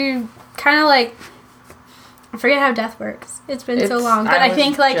kind of, like... I forget how death works. It's been so long. But I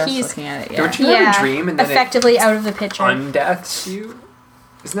think, like, he's... Don't you have a dream and then effectively out of the picture. Undeaths you?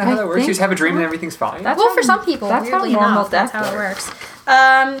 Isn't that how that works? You just have a dream and everything's fine? Well, for some people, that's how weirdly normal enough, that's death how it works.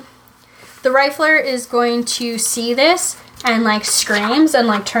 The rifler is going to see this and, like, screams and,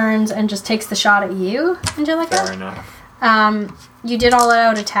 like, turns and just takes the shot at you, Angelica. Fair enough. You did all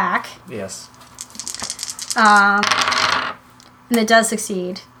out attack. Yes. And it does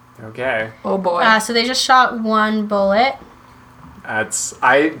succeed. Okay. Oh boy. So they just shot 1 bullet. I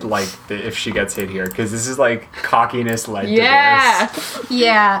like if she gets hit here, because this is like cockiness led to this.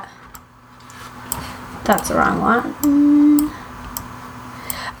 Yeah. That's the wrong one.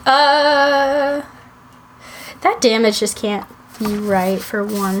 That damage just can't be right for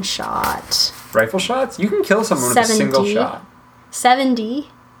 1 shot. Rifle shots? You can kill someone with a single shot. 70.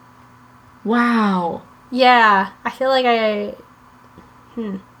 Wow. Yeah, I feel like Angelica.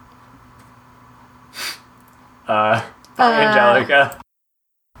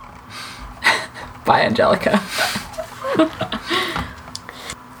 Bye, Angelica.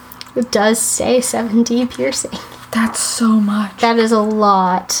 It does say 70 piercing. That's so much. That is a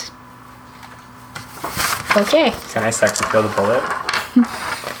lot. Okay. Can I sex appeal the bullet?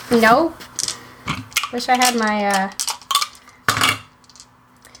 Nope. Wish I had my,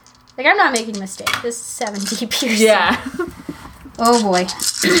 Like, I'm not making a mistake. This is 70 piercing. Yeah. Oh, boy.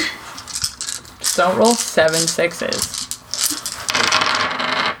 Just don't roll 7 6s.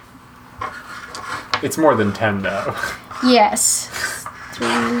 It's more than 10, though. Yes.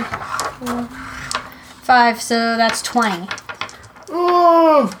 3, 4, 5, so that's 20.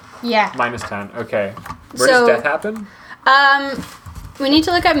 Ooh! Yeah. Minus 10, okay. Where So- does death happen? We need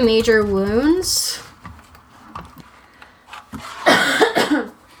to look at major wounds.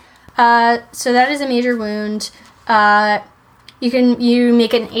 So that is a major wound. You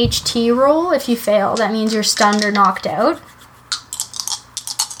make an HT roll if you fail. That means you're stunned or knocked out.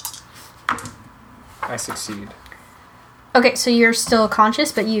 I succeed. Okay, so you're still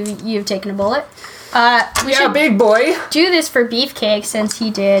conscious, but you've taken a bullet. We Yeah, should big boy! do this for Beefcake since he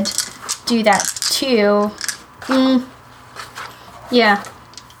did do that too. Yeah.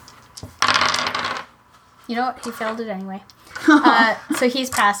 You know what? He failed it anyway. So he's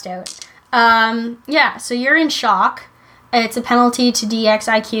passed out. Yeah, so you're in shock. It's a penalty to DX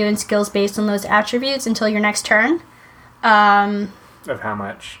IQ and skills based on those attributes until your next turn. Of how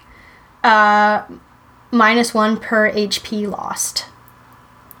much? -1 per HP lost.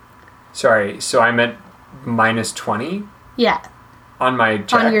 Sorry, so I'm at minus 20 Yeah, on my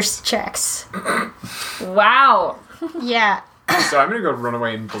checks? on your checks. Wow. Yeah. So I'm gonna go run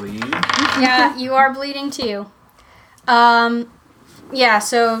away and bleed. Yeah, you are bleeding too. Yeah,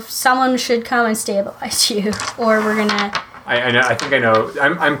 so someone should come and stabilize you, or we're gonna... I know. I think I know.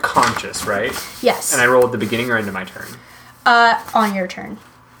 I'm conscious, right? Yes. And I roll at the beginning or end of my turn? On your turn.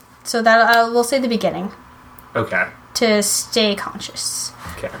 So that we'll say the beginning Okay. to stay conscious.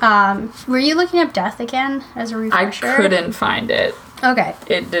 Okay. Were you looking up death again as a I refresher? couldn't find it. Okay.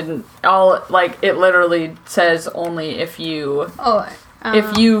 It didn't. It literally says only if you Oh.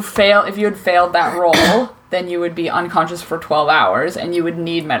 if you had failed that roll, then you would be unconscious for 12 hours and you would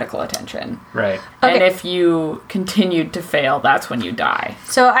need medical attention. Right. And Okay. if you continued to fail, that's when you die.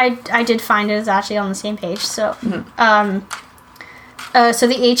 So I did find it is actually on the same page. So, so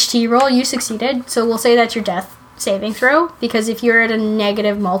the HT roll, you succeeded. So we'll say that's your death saving throw, because if you're at a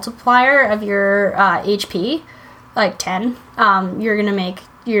negative multiplier of your HP, like 10, you're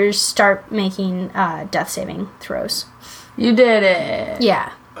gonna start making death saving throws. You did it.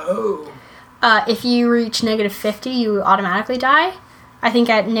 Yeah. Oh. If you reach negative 50, you automatically die. I think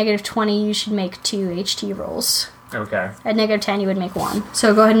at negative 20, you should make 2 HT rolls. Okay. At negative 10, you would make 1.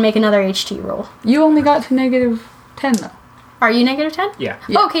 So go ahead and make another HT roll. You only got to negative 10 though. Are you negative 10? Yeah.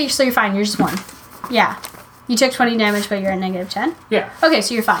 Oh, okay, so you're fine. You're just 1. Yeah. You took 20 damage, but you're at negative 10? Yeah. Okay,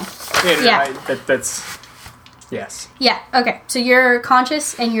 so you're fine. Yeah. Yeah. That's. Yes. Yeah, okay. So you're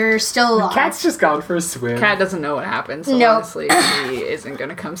conscious and you're still alive. Cat's just gone for a swim. Cat doesn't know what happened, so Nope. honestly, he isn't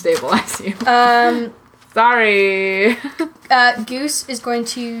gonna come stabilize you. Um, Sorry. Goose is going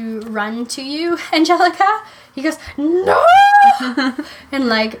to run to you, Angelica. He goes, no! And,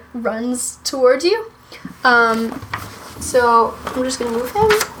 like, runs towards you. So I'm just going to move him.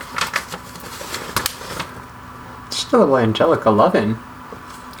 Just a little Angelica loving.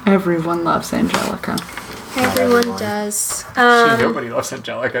 Everyone loves Angelica. Everyone does. Nobody loves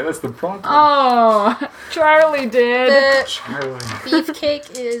Angelica. That's the problem. Oh, Charlie did. The Charlie.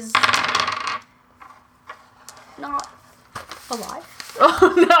 beefcake is not alive.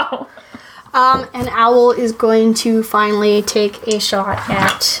 Oh no. And Owl is going to finally take a shot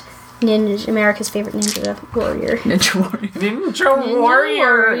at America's favorite ninja warrior. Ninja Warrior. Ninja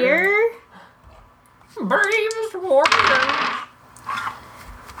Warrior. Warrior. Bravest warrior.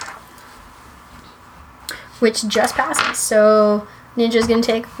 Which just passes. So Ninja's going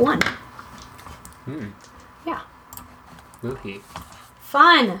to take 1. Yeah. Will he?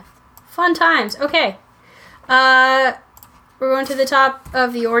 Fun. Fun times. Okay. We're going to the top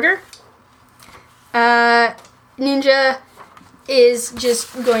of the order. Ninja is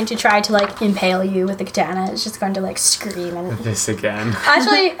just going to try to, like, impale you with the katana. It's just going to, like, scream and... This again.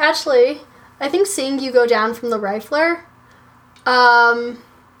 Actually, I think seeing you go down from the rifler,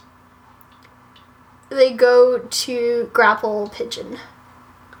 they go to grapple Pigeon.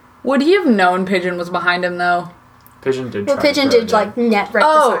 Would he have known Pigeon was behind him though? Pigeon did. Well, try to Pigeon throw did, it like, in. net right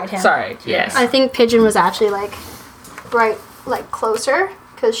Oh, beside him. sorry. Yes. I think Pigeon was actually, like, right, like, closer,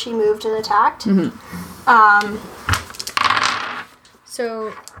 because she moved and attacked.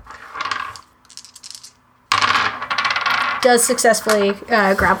 So... does successfully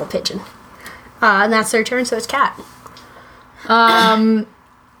grapple Pigeon. And that's their turn, so it's Cat.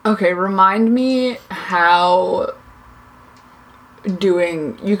 Okay, remind me how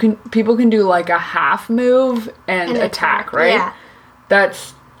people can do like a half move and attack, right? Yeah.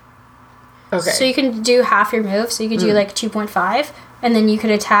 That's okay. So you can do half your move, so you could do like 2.5, and then you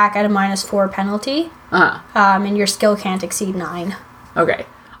could attack at a -4 penalty, and your skill can't exceed 9. Okay.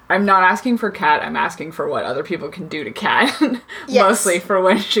 I'm not asking for Cat, I'm asking for what other people can do to Cat. Yes. Mostly for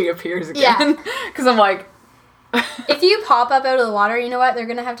when she appears Yeah. again. Because I'm like, If you pop up out of the water, you know what? They're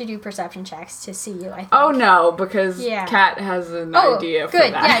gonna have to do perception checks to see you, I think. oh no, because Yeah. Cat has an Oh, idea for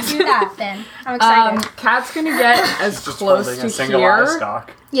good. that. Yeah, do that then. I'm excited. Cat's gonna get as Just close holding to a single eye here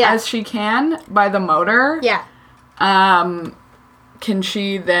stalk. Yeah. as she can by the motor. Yeah. Can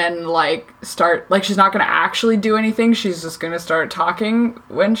she then like start like she's not gonna actually do anything, she's just gonna start talking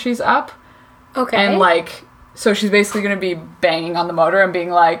when she's up. Okay. And like so she's basically gonna be banging on the motor and being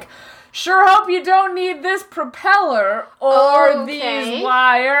like, sure hope you don't need this propeller or Okay. these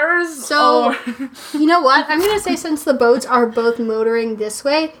wires. So- or You know what? I'm gonna say since the boats are both motoring this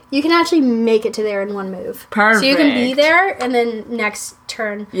way, you can actually make it to there in one move. So you can be Perfect. there, and then next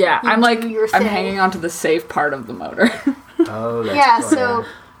turn. yeah, you I'm like do your I'm thing. hanging onto the safe part of the motor. Oh, that's Yeah. clever. So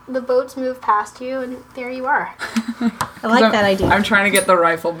the boats move past you, and there you are. I like that idea. I'm trying to get the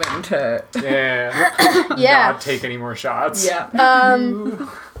rifleman to Yeah. Yeah. Not take any more shots. yeah.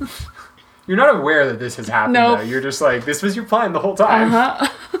 You're not aware that this has happened, Nope. though. You're just like, this was your plan the whole time.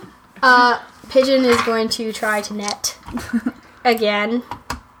 Pigeon is going to try to net again.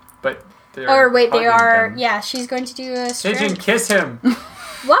 But they're Or wait, they hugging are. him. Yeah, she's going to do a Pigeon, strength. kiss him.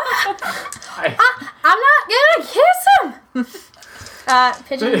 What? I'm not gonna kiss him.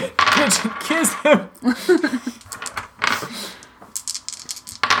 Pigeon. Pigeon, kiss him.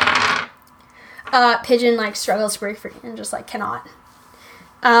 Pigeon like struggles to break free and just like cannot.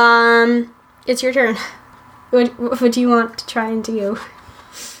 It's your turn. What do you want to try and do?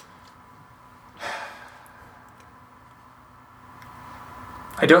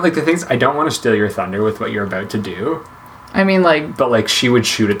 I don't like the things. I don't want to steal your thunder with what you're about to do. I mean, like, But, like, she would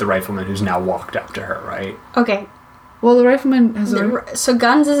shoot at the rifleman who's now walked up to her, right? Okay. well, the rifleman has already... So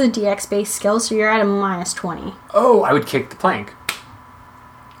guns is a DX based skill, so you're at a -20. Oh, I would kick the plank.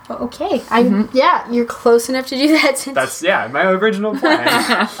 Okay. Yeah, you're close enough to do that since... That's, yeah, my original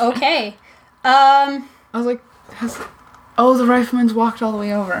plan. Okay. I was like, oh, the rifleman's walked all the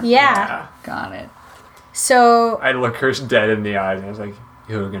way over. Yeah. Got it. So I look her dead in the eyes and I was like,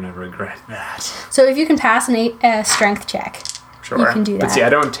 you're gonna regret that. so if you can pass a strength check. Sure. You can do But that. see, I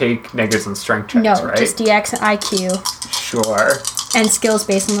don't take negatives on strength checks, No, right? just DX and IQ Sure. and skills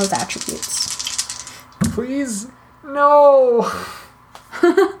based on those attributes. Please? No.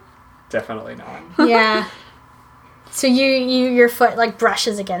 Definitely not. Yeah. So your foot like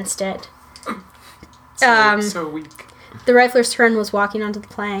brushes against it. So weak. The rifler's turn was walking onto the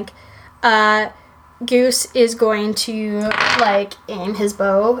plank. Goose is going to like aim his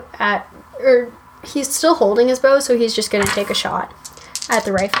bow at, or he's still holding his bow, so he's just going to take a shot at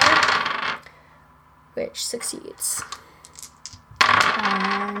the rifle, which succeeds.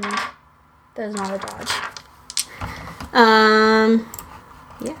 And that is not a dodge.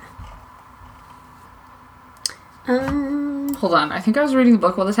 Yeah. Hold on. I think I was reading the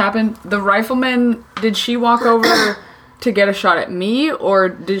book while this happened. The rifleman, did she walk over to get a shot at me, or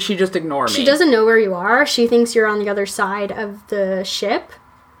did she just ignore me? She doesn't know where you are. She thinks you're on the other side of the ship.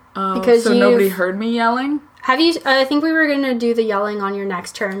 Because so nobody heard me yelling? Have you? I think we were gonna do the yelling on your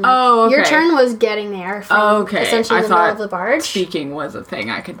next turn. Like, Oh, okay. Your turn was getting there from essentially I the middle thought of the barge. speaking was a thing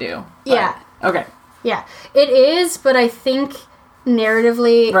I could do. Yeah. Okay. Yeah, it is, but I think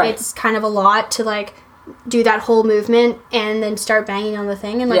narratively Right. it's kind of a lot to like do that whole movement and then start banging on the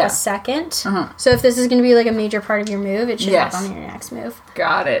thing in like Yeah. a second. Uh-huh. So if this is gonna be like a major part of your move, it should Yes. happen on your next move.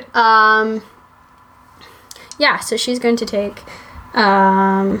 Got it. Yeah, so she's going to take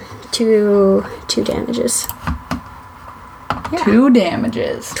two damages. Yeah. 2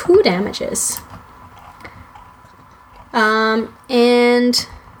 damages. 2 damages. And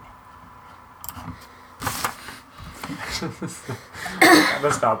I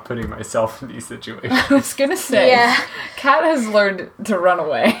gotta stop putting myself in these situations. I was gonna say, yeah, Kat has learned to run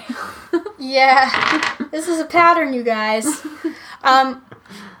away. yeah, this is a pattern, you guys.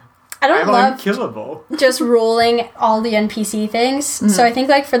 I don't I'm love unkillable. just rolling all the NPC things. So I think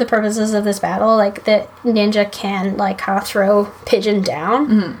like for the purposes of this battle, like the ninja can like kind of throw Pigeon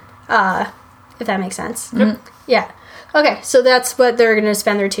down. If that makes sense. Yeah. Okay, so that's what they're gonna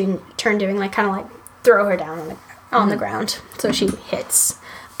spend their turn doing, like kind of like throw her down on the ground so she hits.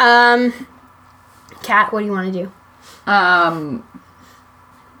 Kat, what do you want to do?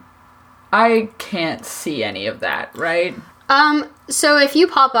 I can't see any of that, right? So if you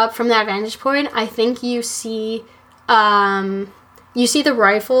pop up from that vantage point, I think you see the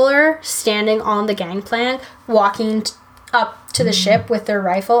rifler standing on the gangplank, walking up to the ship with their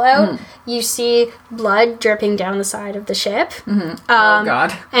rifle out. You see blood dripping down the side of the ship. Oh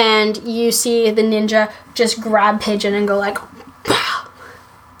God. And you see the ninja just grab Pigeon and go like, pow.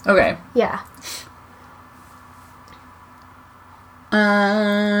 Okay. Yeah.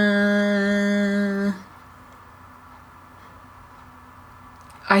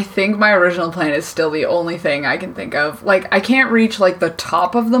 I think my original plan is still the only thing I can think of. Like, I can't reach, like, the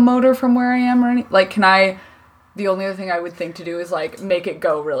top of the motor from where I am or anything. Like, can I... The only other thing I would think to do is, like, make it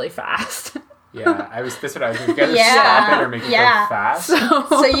go really fast. Yeah, that's what I was thinking. You gotta Yeah. stop it or make it Yeah. go fast.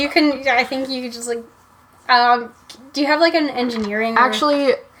 So you can, I think you could just like, do you have like an engineering? Or...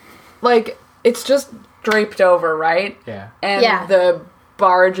 Actually, like, it's just draped over, right? Yeah. And Yeah. the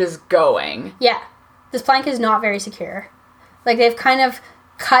barge is going. Yeah. This plank is not very secure. Like, they've kind of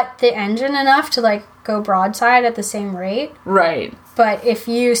cut the engine enough to, like, go broadside at the same rate. Right. But if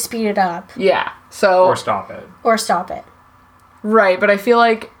you speed it up Yeah. So... Or stop it. or stop it. Right, but I feel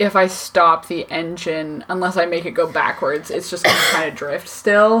like if I stop the engine, unless I make it go backwards, it's just going to kind of drift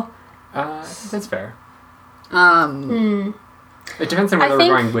still. That's fair. Um... It depends on I whether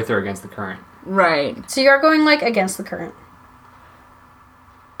think- we're going with or against the current. Right. So you're going, like, against the current.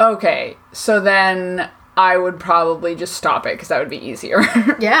 Okay, so then I would probably just stop it, because that would be easier.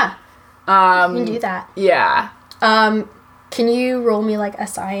 Yeah. You can do that. Yeah. Can you roll me, like, a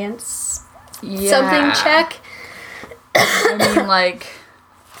science Yeah. something check? I mean, like...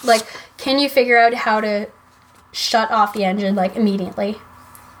 Like, can you figure out how to shut off the engine, like, immediately?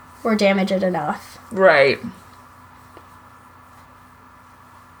 Or damage it enough? Right.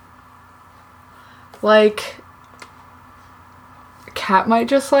 Like... Kat might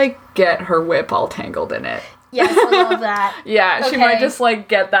just, like, get her whip all tangled in it. Yes, I love that. Yeah, she Okay. might just, like,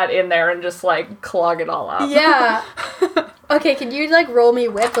 get that in there and just, like, clog it all up. Yeah. Okay, can you like roll me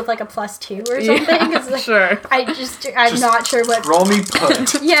whip with like a +2 or something? 'Cause, like, Sure. I'm not sure what. Roll me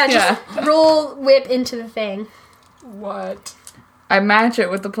put. Yeah, just roll whip into the thing. What? I match it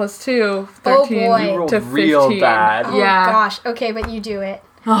with the +2. Oh, 13 boy. You rolled to real 15. bad. Oh Yeah. gosh. Okay, but you do it.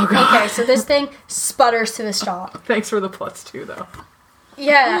 Oh god. Okay, so this thing sputters to the stop. Thanks for the +2 though.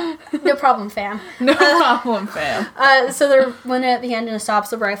 Yeah, no problem, fam. No problem, fam. So they're when at the end and it stops,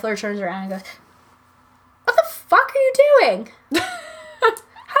 the rifler turns around and goes, "What the fuck are you doing?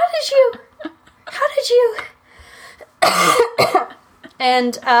 How did you?"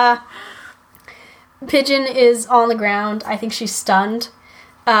 And Pigeon is on the ground. I think she's stunned.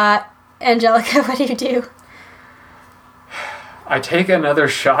 Angelica, what do you do? I take another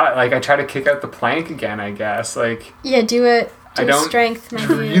shot. Like, I try to kick out the plank again, I guess. Like, Yeah, do it. I Do don't- strength, my there's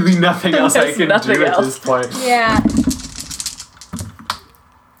dude. really nothing else I There's can nothing do at else. this point. Yeah.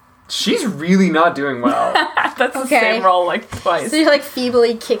 She's really not doing well. That's the Okay. same roll like twice. So you're like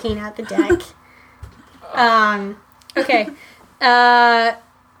feebly kicking at the deck. Okay.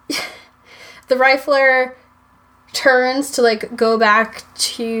 The rifler turns to like go back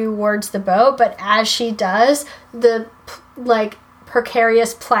towards the boat, but as she does, the like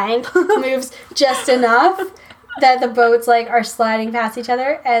precarious plank moves just enough that the boats like are sliding past each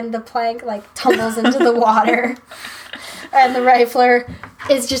other, and the plank like tumbles into the water, and the rifler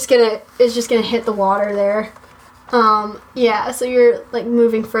is just gonna hit the water there. Yeah, so you're like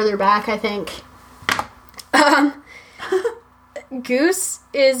moving further back, I think. Goose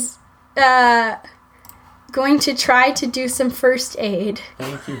is going to try to do some first aid.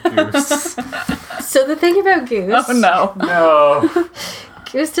 Thank you, Goose. So the thing about Goose, Oh no. No.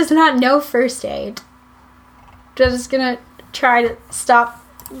 Goose does not know first aid. Just gonna try to stop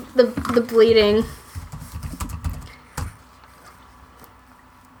the bleeding.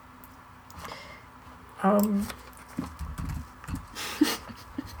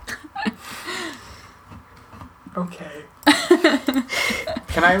 Okay.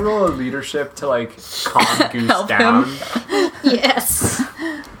 Can I roll a leadership to, like, calm Goose Help down? him. Yes.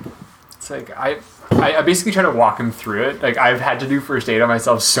 It's like, I basically try to walk him through it. Like, I've had to do first aid on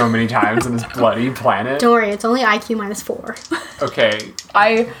myself so many times on this bloody planet. Don't worry, it's only IQ -4. Okay.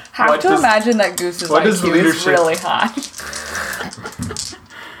 I have What to does- imagine that Goose's what does IQ is leadership- really high.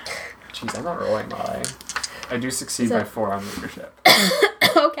 Jeez, I'm not rolling well. I do succeed by 4 on leadership.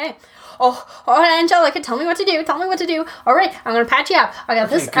 Okay. Oh, Angelica, tell me what to do. Tell me what to do. All right, I'm gonna patch you up. I got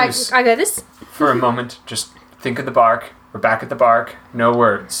Okay, this. Goose. I got this. For a moment, just think of the bark. We're back at the bark. No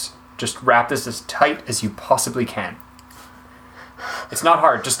words. Just wrap this as tight as you possibly can. It's not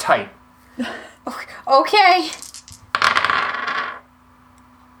hard, just tight. Okay.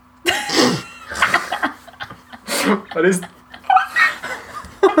 That is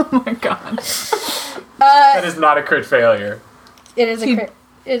Oh my god. that is not a crit failure. It is a He- crit.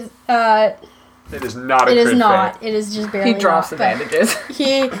 It It is not a is crit not. fail. It is just barely. He drops the not, but bandages.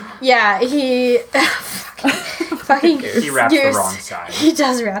 He fucking He wraps the Goose. wrong side. He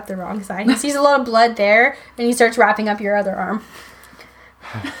does wrap the wrong side. He sees a lot of blood there, and he starts wrapping up your other arm.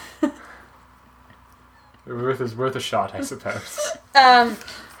 Worth a shot, I suppose.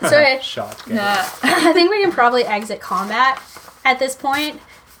 So Shot. Get it. Nah. I think we can probably exit combat at this point,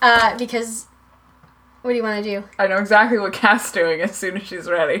 because what do you want to do? I know exactly what Cass doing as soon as she's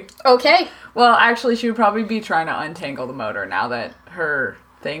ready. Okay. Well, actually, she would probably be trying to untangle the motor now that her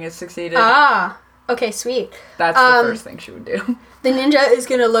thing has succeeded. Ah. Okay. Sweet. That's the first thing she would do. The ninja is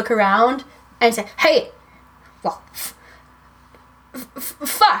gonna look around and say, "Hey, well,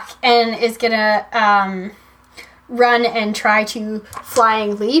 fuck," and is gonna run and try to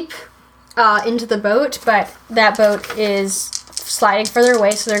flying leap into the boat, but that boat is sliding further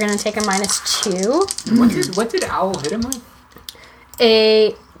away, so they're gonna take a -2. What did Owl hit him with?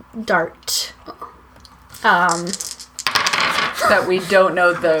 A dart. That we don't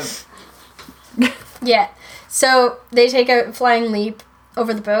know the... Yeah. So they take a flying leap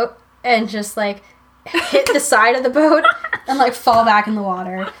over the boat and just like hit the side of the boat and like fall back in the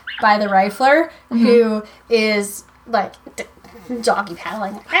water by the rifler, who is like doggy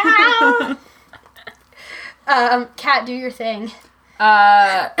paddling. Ah! Cat, do your thing.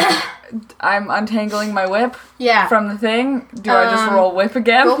 I'm untangling my whip Yeah. from the thing. Do I just roll whip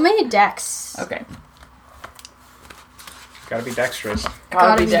again? Roll me a dex. Okay. Gotta be dexterous.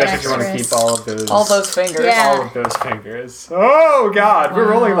 Gotta be Especially if you want to dexterous. keep All those fingers. Yeah. all of those fingers. Oh god, we're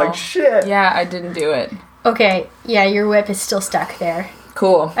rolling Wow. like shit. Yeah, I didn't do it. Okay. Yeah, your whip is still stuck there,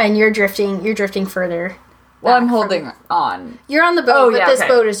 Cool. and you're drifting. You're drifting further. Well, I'm back from- holding on. You're on the boat, Oh, but yeah, this okay.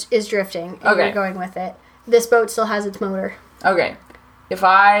 boat is drifting, and Okay. you're going with it. This boat still has its motor. Okay. If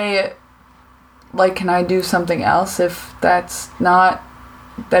I like, can I do something else if that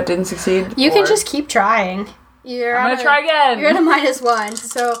didn't succeed? You can Or- just keep trying. I'm gonna try again. You're at a -1,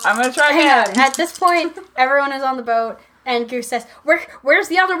 so I'm gonna try hang again. on. At this point, everyone is on the boat, and Goose says, "Where's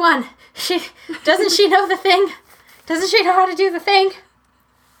the other one? Doesn't she know the thing? Doesn't she know how to do the thing?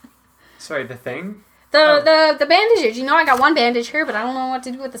 Sorry, the thing? The bandages. You know, I got one bandage here, but I don't know what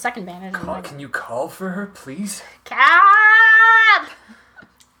to do with the second bandage." I'm like, Can you call for her, please? Cat!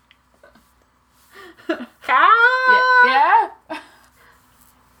 Cat! Yeah.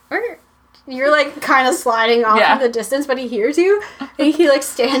 You're like kind of sliding off Yeah. in the distance, but he hears you, and he like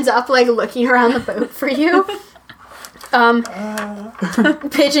stands up, like looking around the boat for you.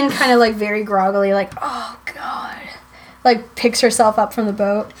 Pigeon kind of like very groggily, like, oh god, like picks herself up from the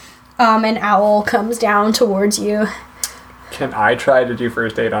boat. An owl comes down towards you. Can I try to do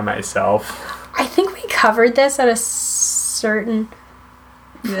first aid on myself? I think we covered this at a certain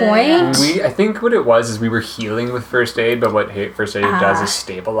Yeah. point. I think what it was is we were healing with first aid, but what first aid does is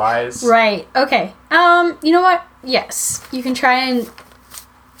stabilize. Right. Okay. You know what? Yes, you can try and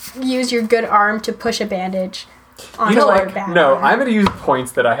use your good arm to push a bandage onto our back. No, I'm going to use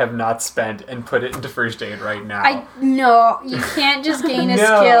points that I have not spent and put it into first aid right now. No, you can't just gain a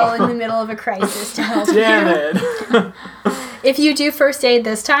No. skill in the middle of a crisis to help Damn you. it. If you do first aid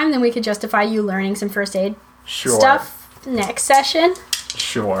this time, then we could justify you learning some first aid Sure. stuff next session.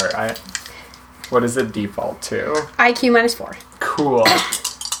 Sure. What is it default to? IQ -4. Cool.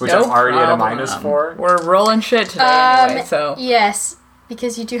 Which No I'm already problem. at a -4. We're rolling shit today anyway, so. Yes,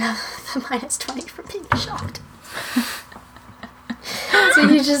 because you do have the -20 from being shocked. So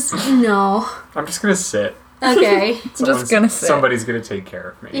you just no. I'm just going to sit. Okay. Gonna sit. Somebody's going to take care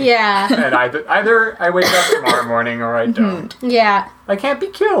of me. Yeah. And either I wake up tomorrow morning or I don't. Yeah. I can't be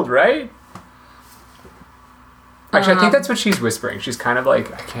killed, right? Actually, I think that's what she's whispering. She's kind of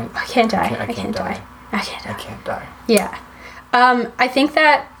like, I can't die. I can't die. I can't I die. can't die. Yeah. I think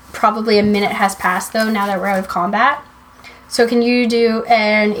that probably a minute has passed though now that we're out of combat. So can you do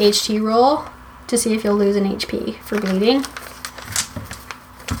an HT roll to see if you'll lose an HP for bleeding?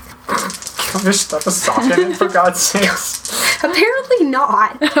 Can I just stuff a sock in it, for God's sakes? Apparently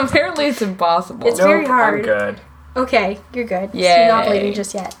not. Apparently it's impossible. It's very hard. I'm good. Okay, you're good. So Yay. you're not bleeding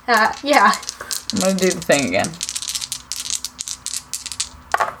just yet. Yeah. I'm gonna do the thing again.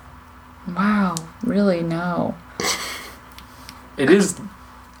 Wow, really? No. It is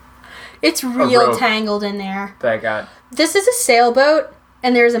It's real rope. tangled in there. that got... This is a sailboat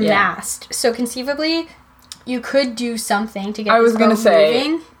and there's a Yeah. mast. So conceivably, you could do something to get I was this gonna boat say,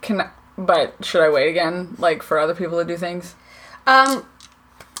 moving. but should I wait again, like, for other people to do things? I'm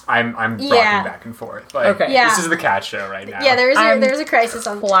Yeah. rocking back and forth. Like, Okay. Yeah. This is the cat show right now. Yeah, I'm there's a crisis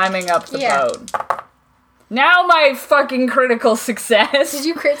on. Climbing up the Yeah. boat. Now my fucking critical success. Did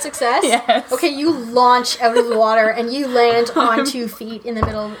you crit success? Yes. Okay, you launch out of the water and you land on 2 feet in the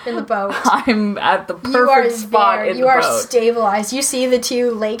boat. I'm at the You are perfect spot there. in You the are boat. stabilized. You see the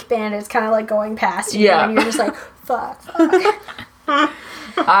 2 lake bandits kind of like going past you, Yeah. and you're just like, fuck.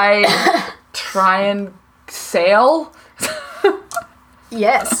 I try and sail.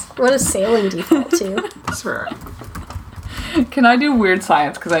 Yes. What is sailing default to? That's fair. Can I do weird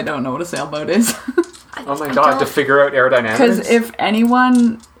science because I don't know what a sailboat is? Oh my god, to figure out aerodynamics? Because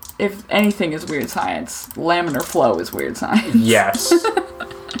if anything is weird science, laminar flow is weird science. Yes.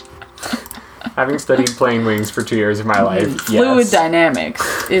 Having studied plane wings for 2 years of my life, Fluid yes.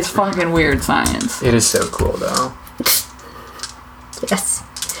 dynamics is fucking weird science. It is so cool, though. Yes.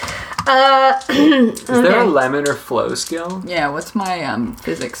 Is there a Okay. laminar flow skill? Yeah, what's my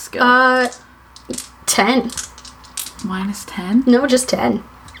physics skill? 10. Minus 10? No, just 10.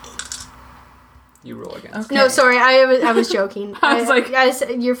 You roll again. Okay. No, sorry, I was joking. I was like- I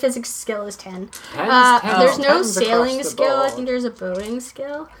said your physics skill is 10. Tens, There's no tens sailing across the skill. I board. think there's a boating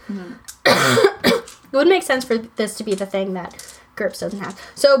skill. It would make sense for this to be the thing that GURPS doesn't have.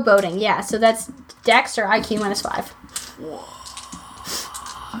 So boating, yeah. So that's Dex or IQ -5.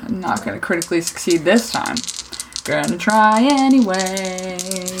 I'm not gonna critically succeed this time. Gonna try anyway.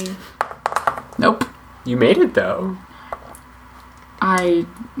 Nope. You made it, though.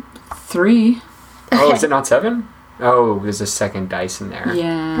 3. Oh, is it not 7? Oh, there's a second dice in there.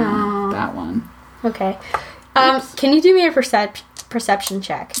 Yeah, that one. Okay. Can you do me a perception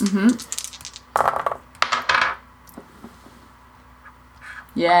check?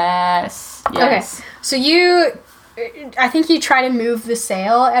 Yes. Yes. Okay. So I think you try to move the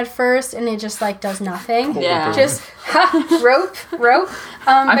sail at first, and it just like does nothing. Yeah. Just rope.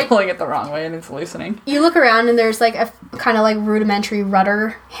 I'm But pulling it the wrong way and it's loosening. you look around, and there's like a kind of like rudimentary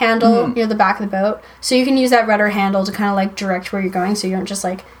rudder handle near the back of the boat. So you can use that rudder handle to kind of like direct where you're going, so you don't just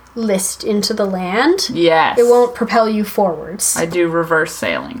like list into the land. Yes. It won't propel you forwards. I do reverse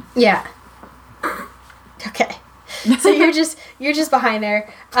sailing. Yeah. Okay. So you're just behind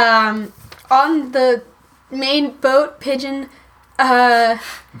there. On the main boat, Pigeon is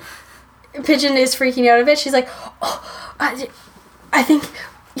freaking out a bit. She's like, "Oh, I think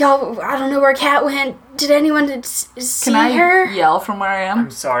y'all. I don't know where Cat went. Did anyone see her?" Yell from where I am?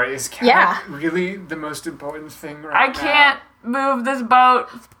 I'm sorry, is Cat really the most important thing right now? I can't move this boat.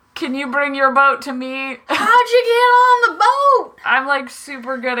 Can you bring your boat to me? How'd you get on the boat? I'm like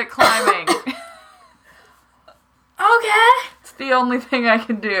super good at climbing. Okay. It's the only thing I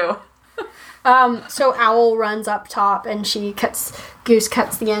can do. So Owl runs up top and Goose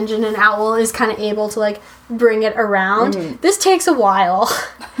cuts the engine, and Owl is kind of able to like bring it around. This takes a while.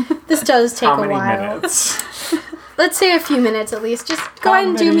 This does take a while. How many minutes? Let's say a few minutes at least. Just go ahead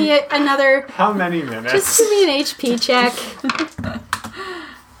and do me another. How many minutes? Just give me an HP check.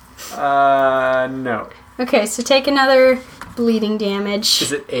 No. Okay, so take another bleeding damage.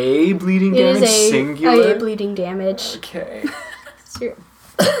 Is it a bleeding It damage? is Singular? a bleeding damage. Okay. So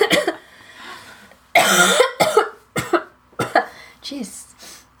jeez.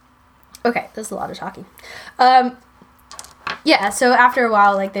 Okay, there's a lot of talking. Yeah, so after a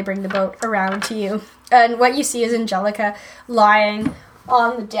while, like, they bring the boat around to you. And what you see is Angelica lying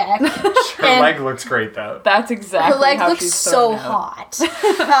on the deck. Her leg looks great, though. That's exactly Her leg how looks she's so thrown out.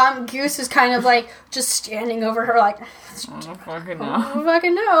 hot. Goose is kind of like just standing over her, like, I don't fucking know. I don't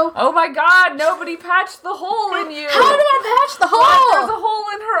fucking know. Oh my god, nobody patched the hole in you! How do I patch the What? There's a hole? hole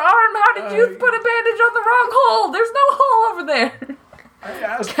in her arm! How did you put a bandage on the wrong hole? There's no hole over there!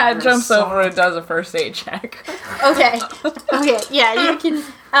 Cat jumps over and does a first aid check. Okay, yeah, you can.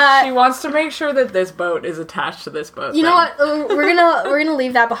 She wants to make sure that this boat is attached to this boat. You know what? We're gonna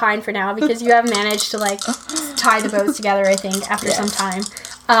leave that behind for now because you have managed to like tie the boats together. I think after some time,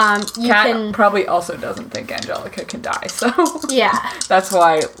 you Cat can probably also doesn't think Angelica can die, so yeah. that's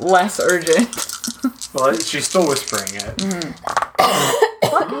why less urgent. Well, she's still whispering it.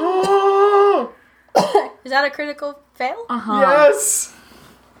 Is that a critical fail? Yes!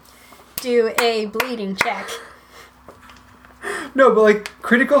 Do a bleeding check. No, but like,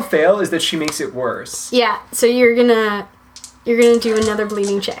 critical fail is that she makes it worse. Yeah. So you're gonna do another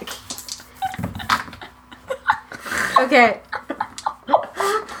bleeding check. Okay.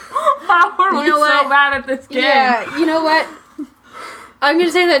 How are we know so what? bad at this game? Yeah. You know what? I'm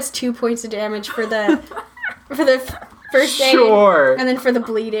gonna say that's 2 points of damage for the first aid. Sure. And then for the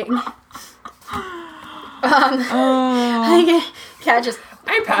bleeding. I think Cat just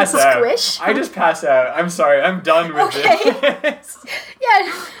I pass out. squish. I just pass out. I'm sorry. I'm done with Okay. this. Yeah,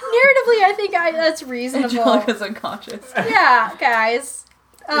 narratively, I think that's reasonable. Angelica's unconscious. Yeah, guys.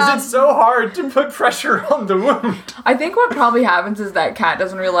 Is it so hard to put pressure on the wound? I think what probably happens is that Cat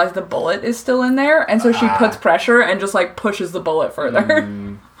doesn't realize the bullet is still in there, and so she puts pressure and just like pushes the bullet further.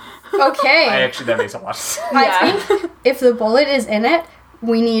 Okay. That makes a lot of sense. I think if the bullet is in it,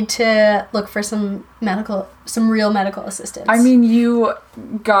 we need to look for some real medical assistance. I mean, you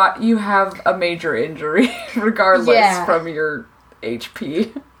have a major injury regardless from your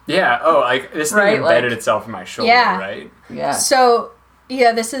HP. Yeah. Oh, like this thing Right, embedded like- itself in my shoulder, Yeah. right? Yeah. So,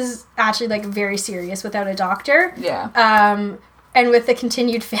 yeah, this is actually like very serious without a doctor. Yeah. And with the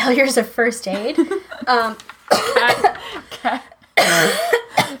continued failures of first aid, Cat.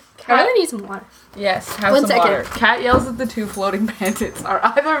 I'm gonna need some water. Yes, have One some second. water. Cat yells at the two floating bandits. Are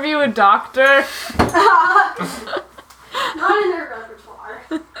either of you a doctor? Not in their repertoire.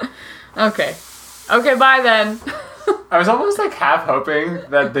 Okay. Okay, bye then. I was almost like half hoping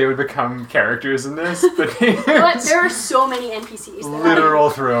that they would become characters in this, but But there are so many NPCs. That literal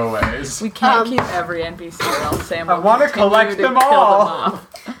throwaways. We can't keep every NPC or else Sam will I want to continue collect to them kill all. off.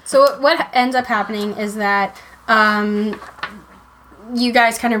 So what ends up happening is that you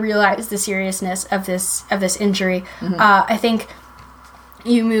guys kind of realize the seriousness of this injury. I think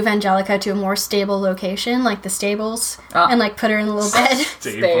you move Angelica to a more stable location, like the stables, and like put her in a little bed.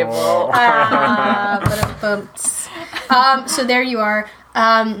 Stable. So there you are.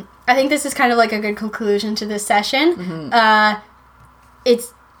 I think this is kind of like a good conclusion to this session. I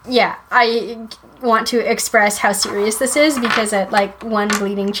want to express how serious this is because at like one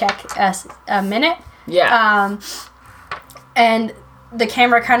bleeding check a minute. Yeah. And the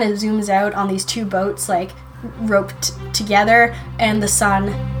camera kind of zooms out on these two boats like roped together and the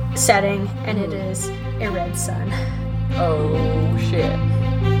sun setting, and it is a red sun. Oh, shit.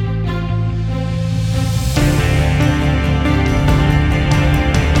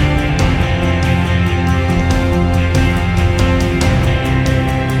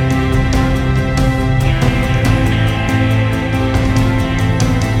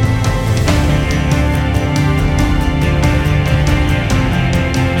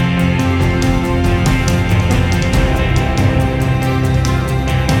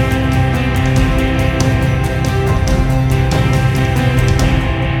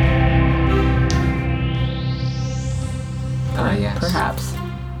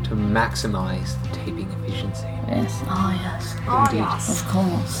 maximize the taping efficiency. Yes. Oh, yes. Indeed. Of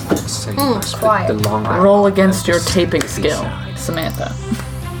course. So you must quiet. put the long Roll against your taping This skill, side. Samantha.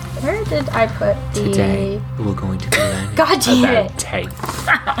 Where did I put the... Today, we're going to be learning God damn about it. tape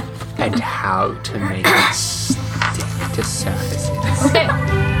and how to make it stick to surfaces. Okay.